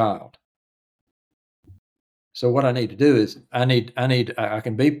with a child. So what I need to do is I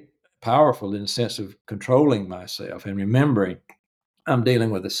can be powerful in the sense of controlling myself and remembering I'm dealing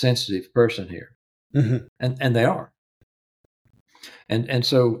with a sensitive person here, and they are. And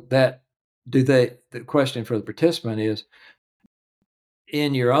so the question for the participant is,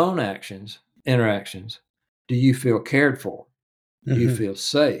 in your own interactions, do you feel cared for? Do you feel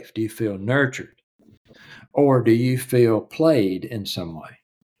safe? Do you feel nurtured? Or do you feel played in some way?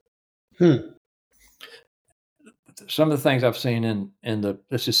 Some of the things I've seen in the,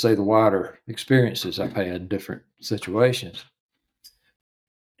 let's just say, the wider experiences I've had in different situations,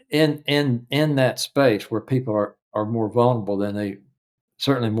 in that space where people are more vulnerable than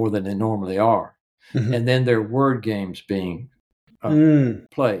certainly more than they normally are. And then there are word games being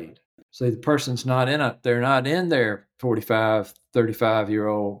played. So the person's they're not in their 45,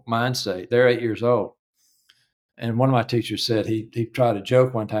 35-year-old mind state. They're 8 years old. And one of my teachers said, he tried a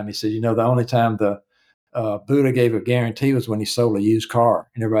joke one time. He said, the only time the Buddha gave a guarantee was when he sold a used car.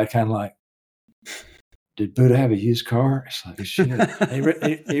 And everybody kind of like, did Buddha have a used car? It's like,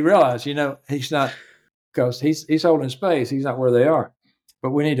 shit. He realized, he's not, because he's holding space. He's not where they are.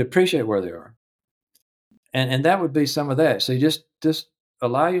 But we need to appreciate where they are. And that would be some of that. So just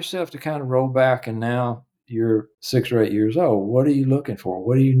allow yourself to kind of roll back, and now you're 6 or 8 years old. What are you looking for?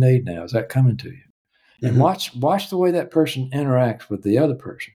 What do you need now? Is that coming to you? And watch the way that person interacts with the other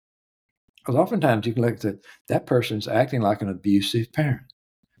person. Because oftentimes you can look at that person's acting like an abusive parent.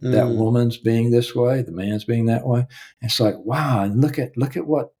 That woman's being this way, the man's being that way. And it's like, wow, and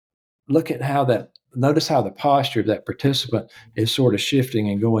notice how the posture of that participant is sort of shifting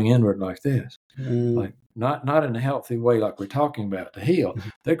and going inward like this. Like not in a healthy way like we're talking about to heal.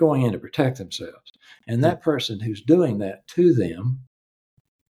 They're going in to protect themselves. And that person who's doing that to them,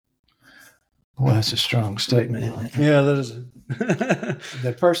 well, that's a strong statement, isn't it? Yeah, that is.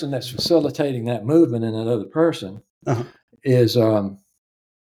 The person that's facilitating that movement in another person is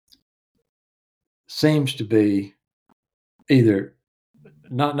seems to be either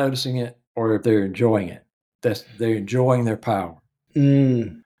not noticing it or if they're enjoying it. They're enjoying their power.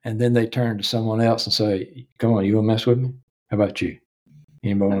 and then they turn to someone else and say, "Come on, you want to mess with me? How about you?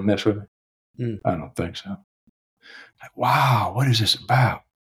 Anybody want to mess with me?" I don't think so. Like, wow, what is this about?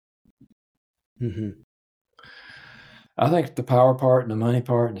 Mm-hmm. I think the power part and the money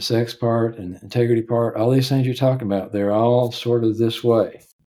part and the sex part and the integrity part, all these things you're talking about, they're all sort of this way.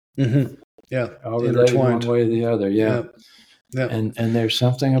 Mm-hmm. Yeah. All related one way or the other. Yeah. Yeah. And there's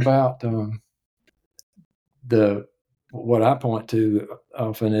something about what I point to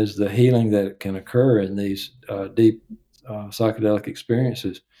often is the healing that can occur in these deep psychedelic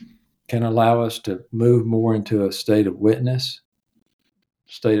experiences can allow us to move more into a state of witness,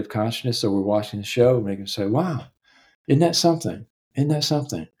 state of consciousness. So we're watching the show and we can say, wow, isn't that something? Isn't that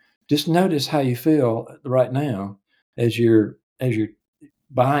something? Just notice how you feel right now as you're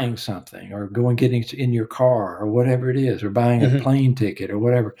buying something or getting in your car or whatever it is, or buying a plane ticket or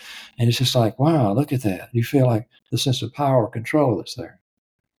whatever. And it's just like, wow, look at that. You feel like the sense of power, control that's there.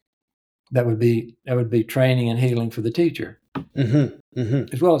 That would be training and healing for the teacher,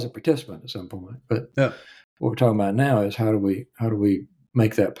 as well as a participant at some point. But what we're talking about now is how do we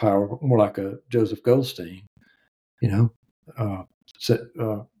make that power more like a Joseph Goldstein,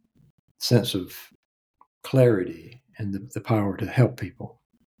 sense of clarity and the power to help people.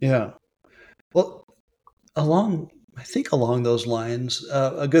 Yeah. Well, along those lines,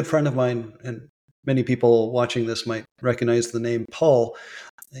 a good friend of mine, and many people watching this might recognize the name Paul.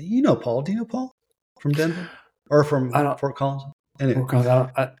 You know Paul. Do you know Paul from Denver or from Fort Collins? Anyway.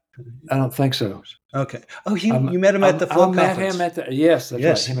 I don't think so. Okay. Oh, you met him at the Flow Conference. I met him at the yes, that's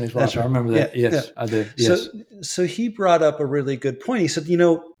right. Him and his wife. Right. I remember that. Yeah, yes, yeah. I did. Yes. So he brought up a really good point. He said,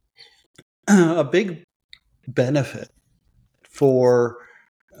 a big benefit for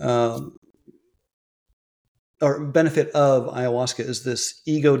or benefit of ayahuasca is this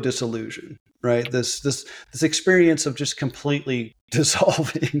ego dissolution, right? This experience of just completely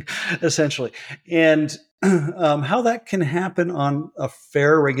dissolving, essentially, and how that can happen on a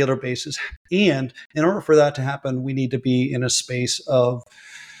fair, regular basis. And in order for that to happen, we need to be in a space of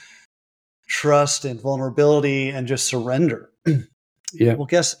trust and vulnerability and just surrender. Yeah. Well,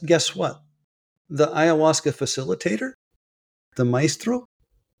 guess what? The ayahuasca facilitator, the maestro,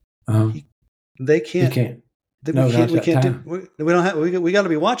 they can't. He can't. We got to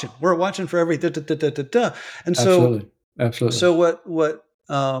be watching. We're watching for every And so, absolutely. So what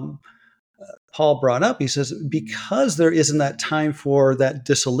Paul brought up, he says, because there isn't that time for that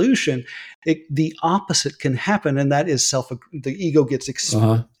dissolution, the opposite can happen, and that is the ego gets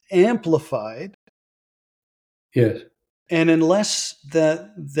amplified. Yes. And unless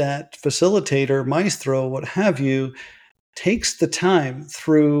that facilitator, maestro, what have you, takes the time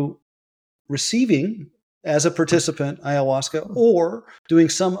through receiving as a participant ayahuasca or doing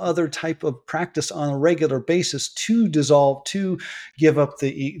some other type of practice on a regular basis to dissolve, to give up to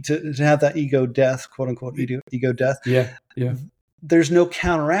have that ego death, quote unquote, ego death. Yeah. There's no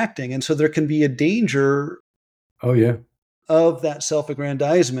counteracting. And so there can be a danger of that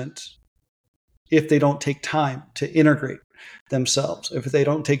self-aggrandizement if they don't take time to integrate themselves, if they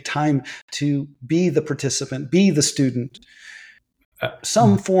don't take time to be the participant, be the student,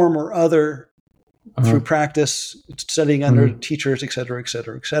 some form or other, through practice, studying under teachers, et cetera, et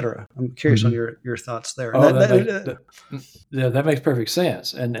cetera, et cetera. I'm curious on your thoughts there. That makes perfect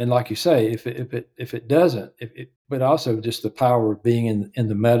sense. And like you say, if it doesn't, but also just the power of being in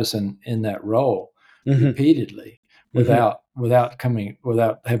the medicine in that role repeatedly, without having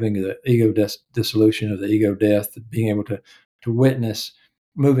the ego dissolution or the ego death, being able to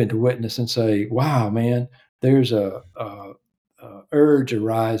move into witness and say, wow, man, there's a urge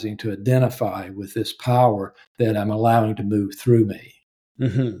arising to identify with this power that I'm allowing to move through me.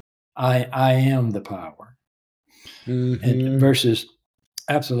 I am the power. And versus,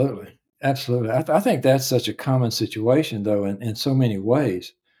 absolutely. I think that's such a common situation, though, in so many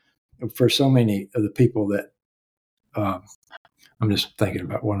ways, for so many of the people that I'm just thinking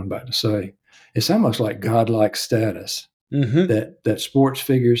about what I'm about to say. It's almost like godlike status. That sports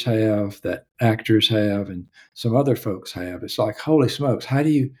figures have, that actors have, and some other folks have. It's like, holy smokes, how do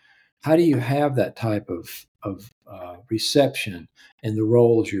you have that type of reception in the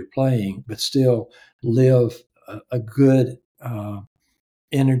roles you're playing, but still live a good,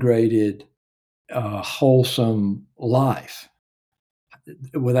 integrated, wholesome life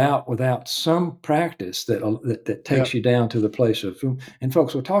without some practice that takes you down to the place of, and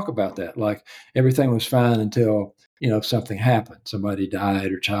folks will talk about that, like everything was fine until something happened, somebody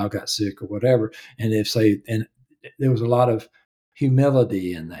died or child got sick or whatever, and and there was a lot of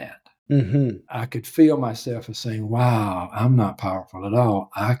humility in that. I could feel myself as saying, wow, I'm not powerful at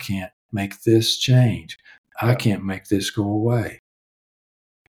all. I can't make this change. I can't make this go away.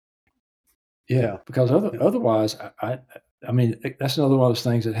 Yeah. Because otherwise, I mean, that's another one of those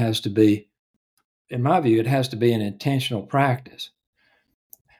things that has to be, in my view, it has to be an intentional practice.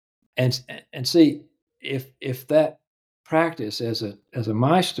 And see, if that practice as a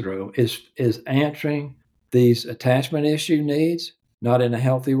maestro is answering these attachment issue needs, not in a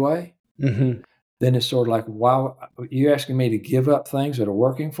healthy way, Mm-hmm. then it's sort of like, why you're asking me to give up things that are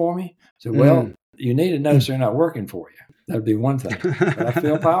working for me? So, Mm. you need to notice they're not working for you. That'd be one thing. But I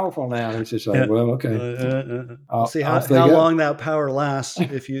feel powerful now. And it's just like, well, okay. We'll see Off they how go. long that power lasts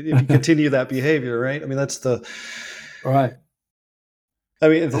if you continue that behavior, right? I mean, that's the right. I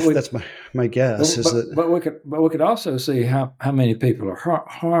mean, that's my guess is that. But we could also see how many people are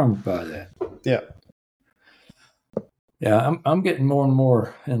harmed by that. Yeah. Yeah, I'm getting more and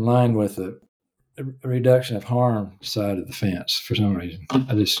more in line with the reduction of harm side of the fence for some reason.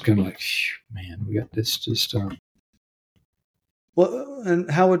 I just kind of like, man, we got this just. Well,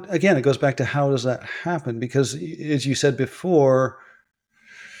 and how would, again, it goes back to how does that happen? Because as you said before,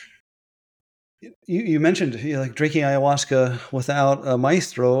 you mentioned like drinking ayahuasca without a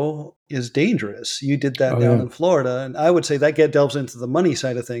maestro is dangerous. You did that down in Florida, and I would say that delves into the money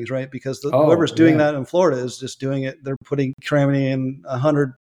side of things, right? Because whoever's doing that in Florida is just doing it. They're cramming in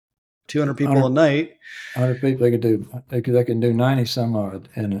 100, 200 people a night. 100 people they can do 90 some odd,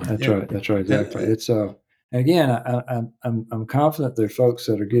 and that's right. That's right, exactly. It's and again, I'm confident there are folks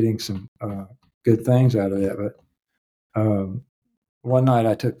that are getting some good things out of that, but. One night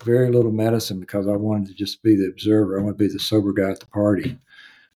I took very little medicine because I wanted to just be the observer. I wanted to be the sober guy at the party.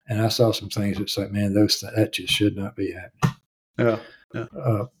 And I saw some things that's like, man, that just should not be happening. Yeah.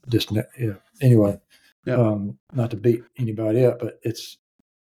 Anyway, not to beat anybody up, but it's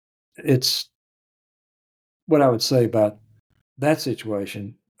what I would say about that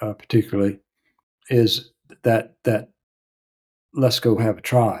situation particularly is that let's go have a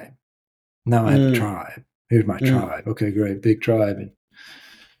tribe. Now I have a tribe. Here's my tribe. Okay, great, big tribe,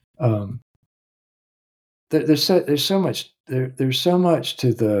 and there's so much to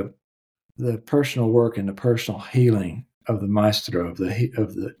the personal work and the personal healing of the maestro, of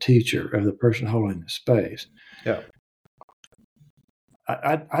the teacher, of the person holding the space. Yeah,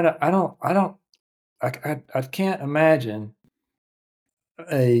 I can't imagine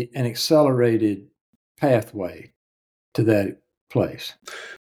an accelerated pathway to that place.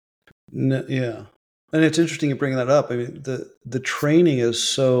 Yeah. And it's interesting you bring that up. I mean, the training is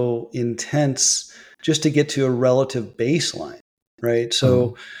so intense just to get to a relative baseline, right?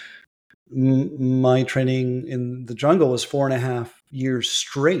 So my training in the jungle was 4.5 years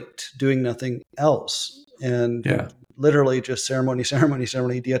straight, doing nothing else, and literally just ceremony,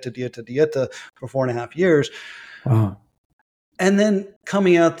 dieta for 4.5 years. Wow. And then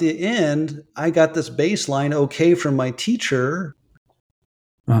coming out the end, I got this baseline okay from my teacher.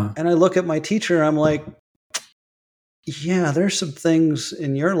 And I look at my teacher, I'm like, yeah, there's some things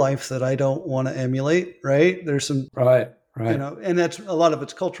in your life that I don't want to emulate, right? There's some, right. And that's a lot of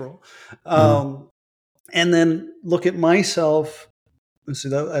it's cultural. And then look at myself. Let's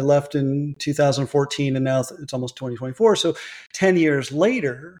see, I left in 2014, and now it's almost 2024. So 10 years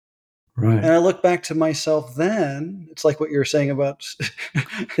later, right. And I look back to myself then, it's like what you're saying about,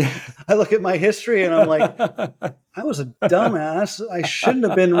 I look at my history and I'm like, I was a dumbass. I shouldn't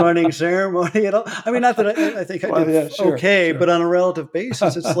have been running ceremony at all. I mean, not that I think I did okay, but on a relative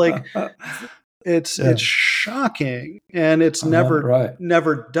basis, it's like, it's shocking, and it's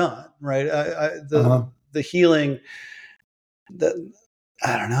never done. Right. The healing that,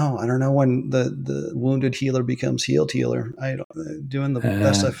 I don't know when the wounded healer becomes healed healer. Doing the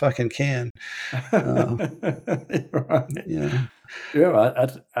best I fucking can. Right. Yeah. Yeah.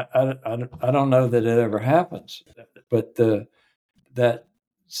 I don't know that it ever happens, but that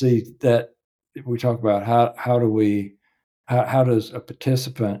we talk about how does a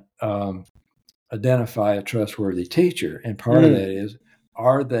participant identify a trustworthy teacher, and part of that is,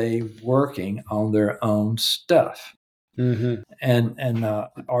 are they working on their own stuff? Mm-hmm. And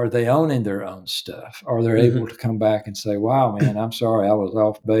are they owning their own stuff? Are they able to come back and say, wow, man, I'm sorry, I was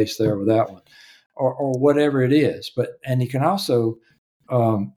off base there with that one, or whatever it is. And you can also,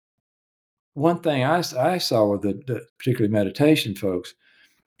 one thing I saw with the particularly meditation folks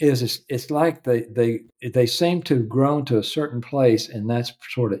is it's like they seem to have grown to a certain place, and that's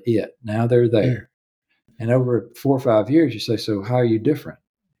sort of it. Now they're there. And over 4 or 5 years, you say, so how are you different?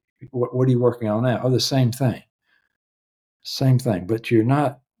 What are you working on now? Oh, the same thing. Same thing, but you're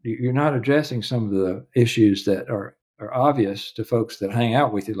not addressing some of the issues that are obvious to folks that hang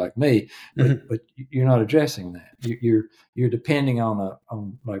out with you like me, but you're not addressing that. You're depending on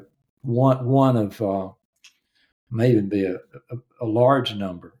like one of may even be a large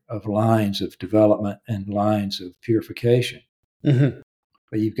number of lines of development and lines of purification. Mm-hmm.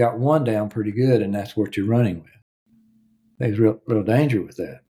 But you've got one down pretty good, and that's what you're running with. There's real danger with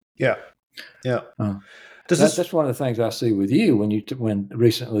that. Yeah. That's one of the things I see with you when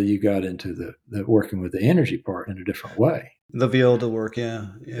recently you got into the working with the energy part in a different way. The Viola work,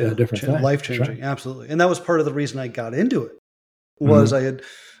 different thing. Life changing, right. Absolutely. And that was part of the reason I got into it. Was I had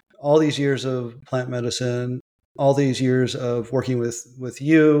all these years of plant medicine, all these years of working with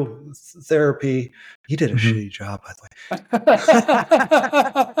you, therapy. You did a shitty job, by the way.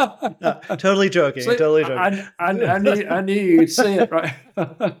 No, totally joking. See, totally joking. I knew you'd see it, right?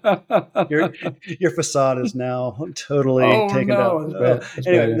 Your facade is now totally taken down.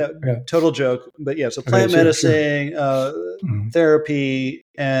 Anyway, total joke. But yeah, so plant medicine, therapy,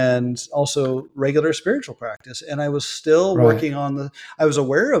 and also regular spiritual practice. And I was still working on I was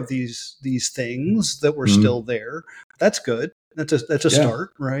aware of these things that were still there. That's good. That's a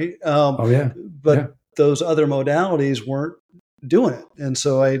start, right? But those other modalities weren't doing it. And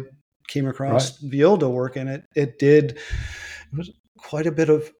so I came across Viola work, and it was quite a bit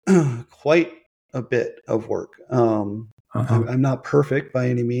of work. I'm not perfect by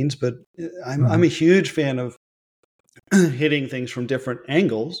any means, but I'm a huge fan of hitting things from different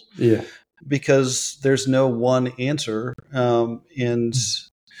angles. Yeah. Because there's no one answer. And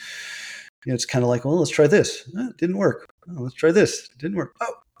it's kind of like, well, let's try this. It didn't work. Oh, let's try this. It didn't work.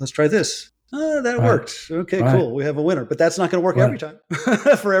 Oh, let's try this. That worked. Okay, cool. We have a winner. But that's not going to work every time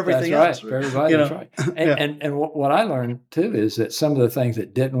for everything else. For everybody, that's right. And what I learned too is that some of the things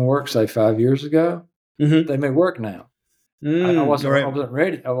that didn't work, say 5 years ago, they may work now. I wasn't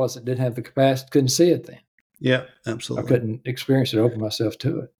ready. Didn't have the capacity, couldn't see it then. Yeah, absolutely. I couldn't experience it, open myself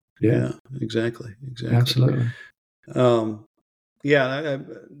to it. Yeah, exactly. Absolutely.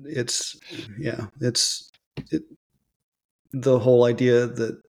 It's the whole idea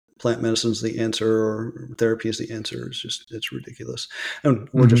that plant medicine is the answer or therapy is the answer is it's ridiculous. And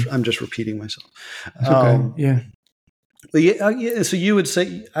I'm just repeating myself. Okay. But so you would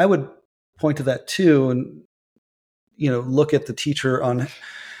say, I would point to that too, and look at the teacher on.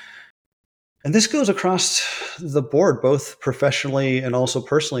 And this goes across the board, both professionally and also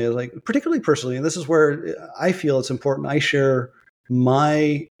personally, particularly personally. And this is where I feel it's important. I share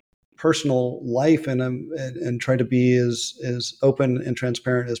my personal life and try to be as open and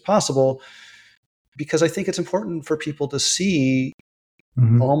transparent as possible, because I think it's important for people to see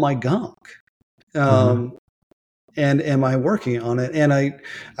all my gunk. And am I working on it? And I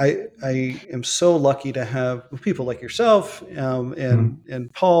am so lucky to have people like yourself,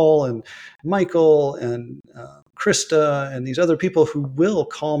 and Paul and Michael and Krista and these other people who will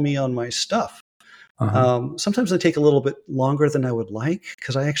call me on my stuff. Sometimes they take a little bit longer than I would like,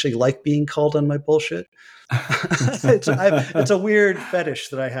 because I actually like being called on my bullshit. It's a weird fetish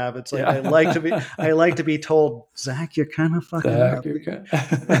that I have. It's like I like to be told, Zach, you're kind of fucking up.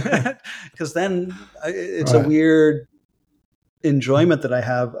 Because then it's a weird enjoyment that I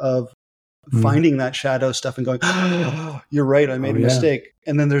have of finding that shadow stuff and going, oh, you're right, I made a mistake.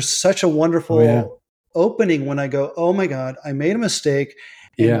 And then there's such a wonderful opening when I go, oh my God, I made a mistake.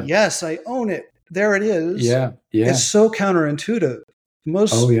 And yes, I own it. There it is. Yeah. It's so counterintuitive.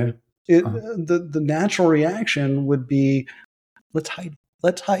 The natural reaction would be, let's hide.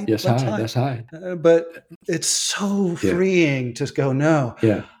 Let's hide. Yes, let's hide. But it's so freeing to go, no,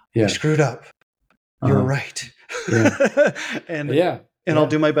 I screwed up. You're right. And I'll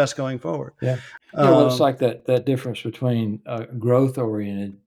do my best going forward. It's like that difference between growth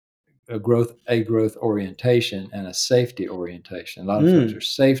orientation and a safety orientation. A lot of folks are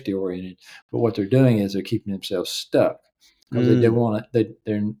safety oriented, but what they're doing is they're keeping themselves stuck because they don't want it.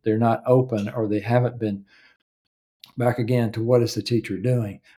 They're not open, or they haven't been back again to what is the teacher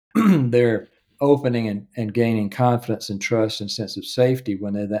doing. They're opening and gaining confidence and trust and sense of safety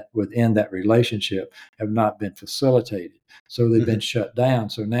when they're within that relationship have not been facilitated. So they've been shut down.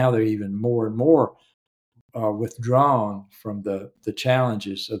 So now they're even more and more withdrawn from the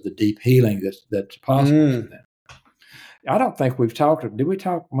challenges of the deep healing that's possible for them. I don't think we've talked. Did we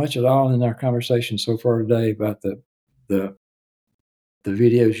talk much at all in our conversation so far today about the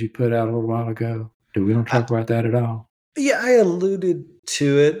videos you put out a little while ago? Do we don't talk about that at all? Yeah, I alluded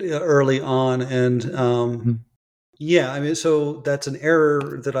to it early on, and so that's an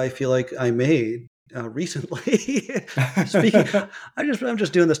error that I feel like I made recently. Speaking, I'm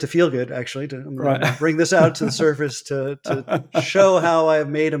just doing this to feel good. Actually, I'm going to bring this out to the surface to show how I've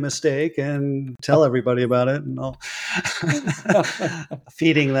made a mistake and tell everybody about it, and all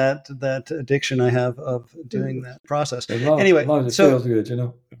feeding that addiction I have of doing that process. As long as it feels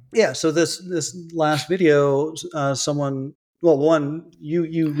good, yeah, so this last video, someone, well, one,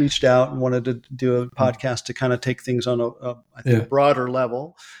 you reached out and wanted to do a podcast to kind of take things on I think a Yeah. broader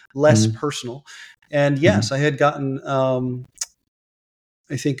level, less Mhm. personal. And Mhm. yes, I had gotten,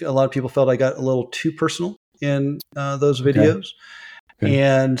 I think a lot of people felt I got a little too personal in those Okay. videos, Okay.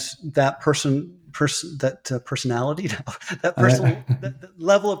 and that personality, that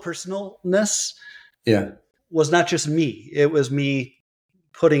level of personalness Yeah. was not just me. It was me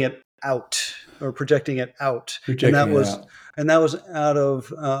putting it out or projecting it out, and Projecting it out. that was out of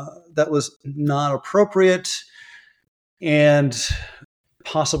that was not appropriate and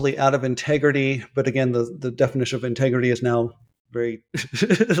possibly out of integrity. But again, the definition of integrity is now very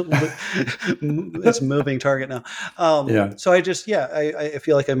it's a moving target now. Yeah. So I just, yeah, I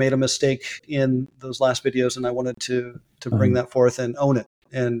feel like I made a mistake in those last videos, and I wanted to bring Uh-huh. that forth and own it.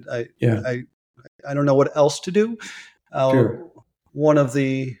 And Yeah. I I don't know what else to do. Uh, Sure. One of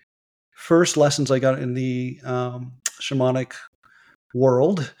the first lessons I got in the shamanic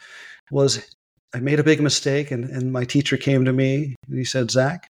world was I made a big mistake, and my teacher came to me and he said,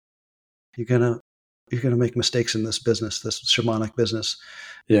 "Zach, you're gonna you're gonna make mistakes in this business, this shamanic business,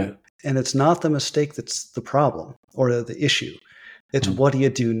 Yeah. and it's not the mistake that's the problem or the issue. It's Uh-huh. what do you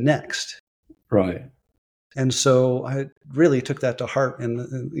do next." Right. And so I really took that to heart.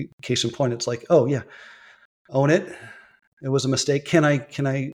 And case in point, it's like, oh yeah, own it. It was a mistake. Can I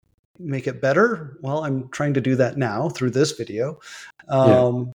make it better? Well, I'm trying to do that now through this video.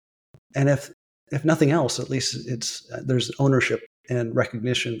 Yeah. And if nothing else, at least there's ownership and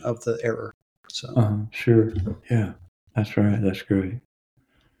recognition of the error. So Sure. Yeah. That's right. That's great.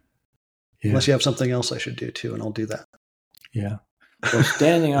 Yeah. unless you have something else I should do too, and I'll do that. Yeah. Well,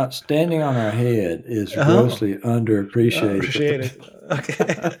 standing on our head is Oh, grossly underappreciated. appreciate it.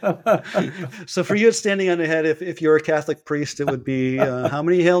 Okay. So for you, it's standing on the head. If you're a Catholic priest, it would be how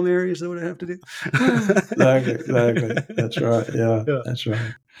many Hail Marys that would I have to do? Exactly. Exactly. That's right. Yeah. Yeah. That's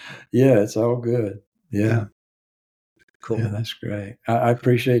right. Yeah. It's all good. Yeah. Yeah. Yeah. Cool. That's great. I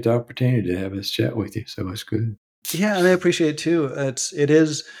appreciate the opportunity to have this chat with you. So it's good. Yeah, and I appreciate it too. It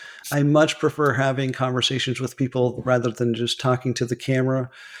is. I much prefer having conversations with people rather than just talking to the camera.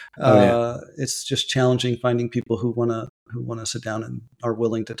 Oh yeah. It's just challenging finding people who wanna sit down and are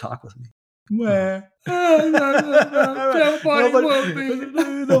willing to talk with me. Well,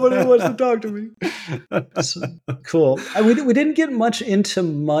 Nobody wants to talk to me. So, cool. We didn't get much into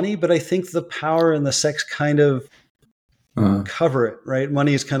money, but I think the power and the sex kind of cover it, right?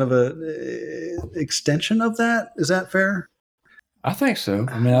 Money is kind of a extension of that. Is that fair? I think so.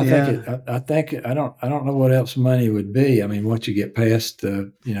 I mean, I think I don't know what else money would be. I mean, once you get past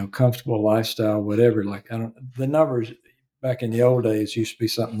the, comfortable lifestyle, whatever, like the numbers back in the old days used to be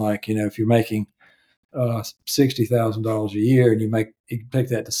something like, if you're making $60,000 a year and you can take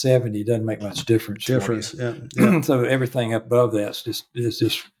that to 70, it doesn't make much difference. Yeah. So everything above that is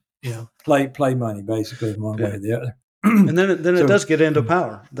just, play money basically in one way or the other. And then it does get into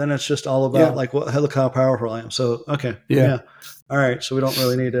power. Then it's just all about like look how powerful I am. So okay, yeah. All right, so we don't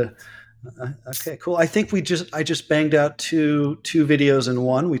really need to. Okay, cool. I think I just banged out two videos in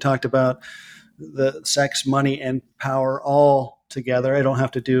one. We talked about the sex, money, and power all together. I don't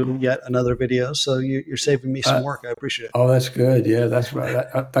have to do yet another video, so you're saving me some work. I appreciate it. Oh, that's good. Yeah, that's right.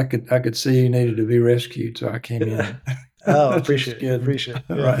 I could see you needed to be rescued, so I came in. Oh, appreciate it. Appreciate it.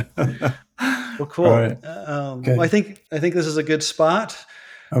 Yeah. Right. Well, cool. Right. Okay. Well, I think this is a good spot.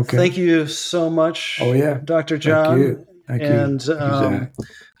 Okay. Thank you so much. Oh yeah, Dr. John. Thank and you.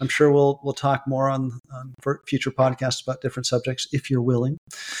 I'm sure we'll talk more on future podcasts about different subjects if you're willing.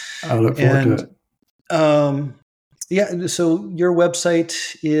 I look forward to it. Yeah. So your website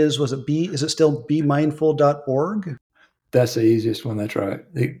is it still BeMindful.org? That's the easiest one. That's right.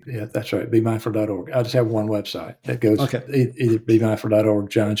 Yeah, that's right. BeMindful.org. I just have one website that goes either BeMindful.org,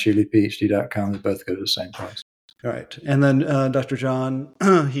 JohnShealyPhD.com. They both go to the same place. All right. And then Dr. John,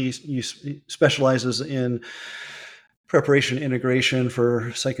 he specializes in preparation integration for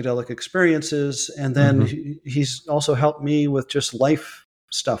psychedelic experiences. And then he's also helped me with just life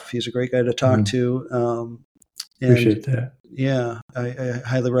stuff. He's a great guy to talk to. Appreciate that. Yeah, I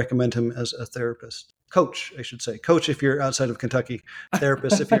highly recommend him as a therapist. Coach, I should say. Coach if you're outside of Kentucky.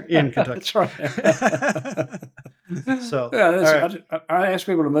 Therapist if you're in Kentucky. That's right. So right. I ask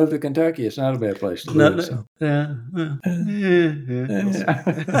people to move to Kentucky. It's not a bad place to live. So.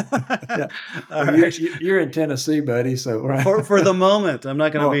 You're in Tennessee, buddy. So right. For the moment, I'm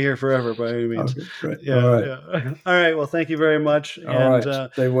not going to be here forever by any means. Okay, right. Yeah. All right. Well, thank you very much. All right.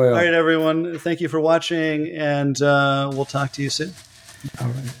 Stay well. All right, everyone. Thank you for watching, and we'll talk to you soon. All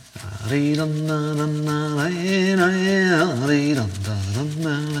right.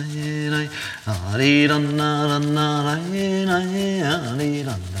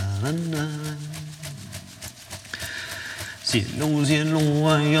 Cielo, cielo,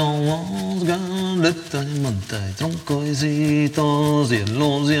 ayahuasca, leta montai troncoisito.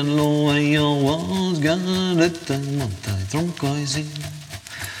 Cielo, cielo, ayahuasca, leta montai troncoisito.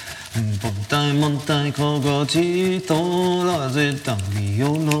 Montai cogocito, la zeta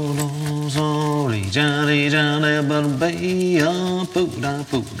mio lo so, rigia le barbeia,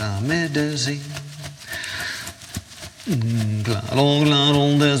 pura medicina.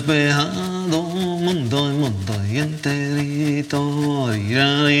 Claro, despejado, montai enterito,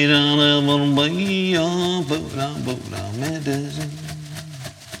 rigia le barbeia, pura medicina.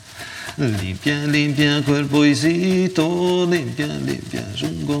 Limpia cuerpoicito, limpia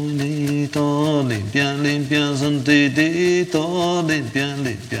shungoinito, limpia santitito,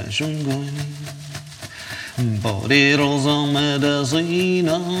 limpia shungoinito. Poderosa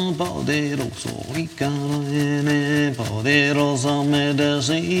medicina, poderoso icane, poderosa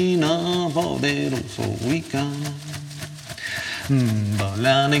medicina, poderoso icane.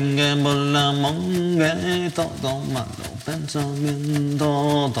 Bola monge, todo malo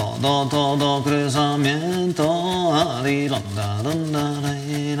pensamiento, todo cruzamiento, ariranda,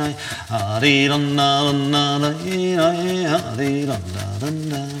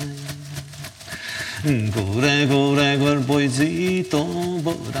 cure cuerpoicito,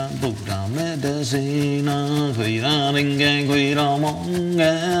 pura medicina, cuida ringue, cuida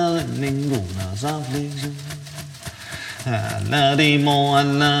monge, ninguna aflicción. Alarimo,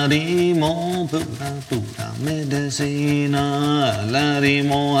 pura medicina.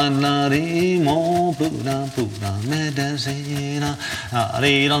 Alarimo, pura medicina.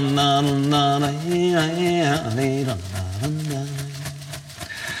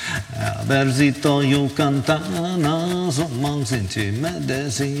 Versito yucantana, somang sinci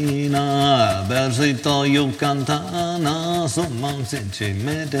medicina. Versito yucantana, somang sinci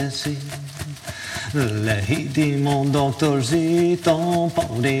medicina. Legitimo doctorcito,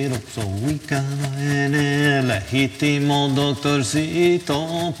 poderoso icane. Legitimo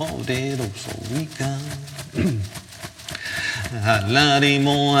doctorcito, poderoso icane.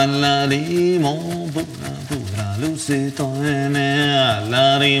 Alarimo, pura lucito ene.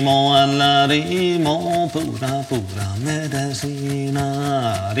 Alarimo, pura medicina.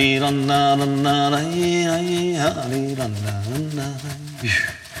 Ariranda,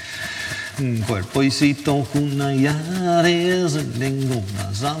 cuerpoicito cunayares,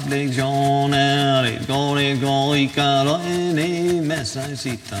 ninguna aflicciones, rico y caloene,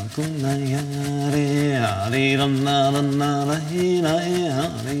 mesacita cunayare,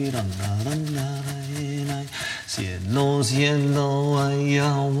 cielo, cielo,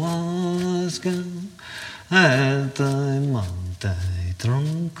 ayahuasca, alta monte,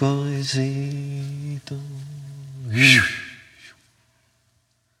 troncoicito.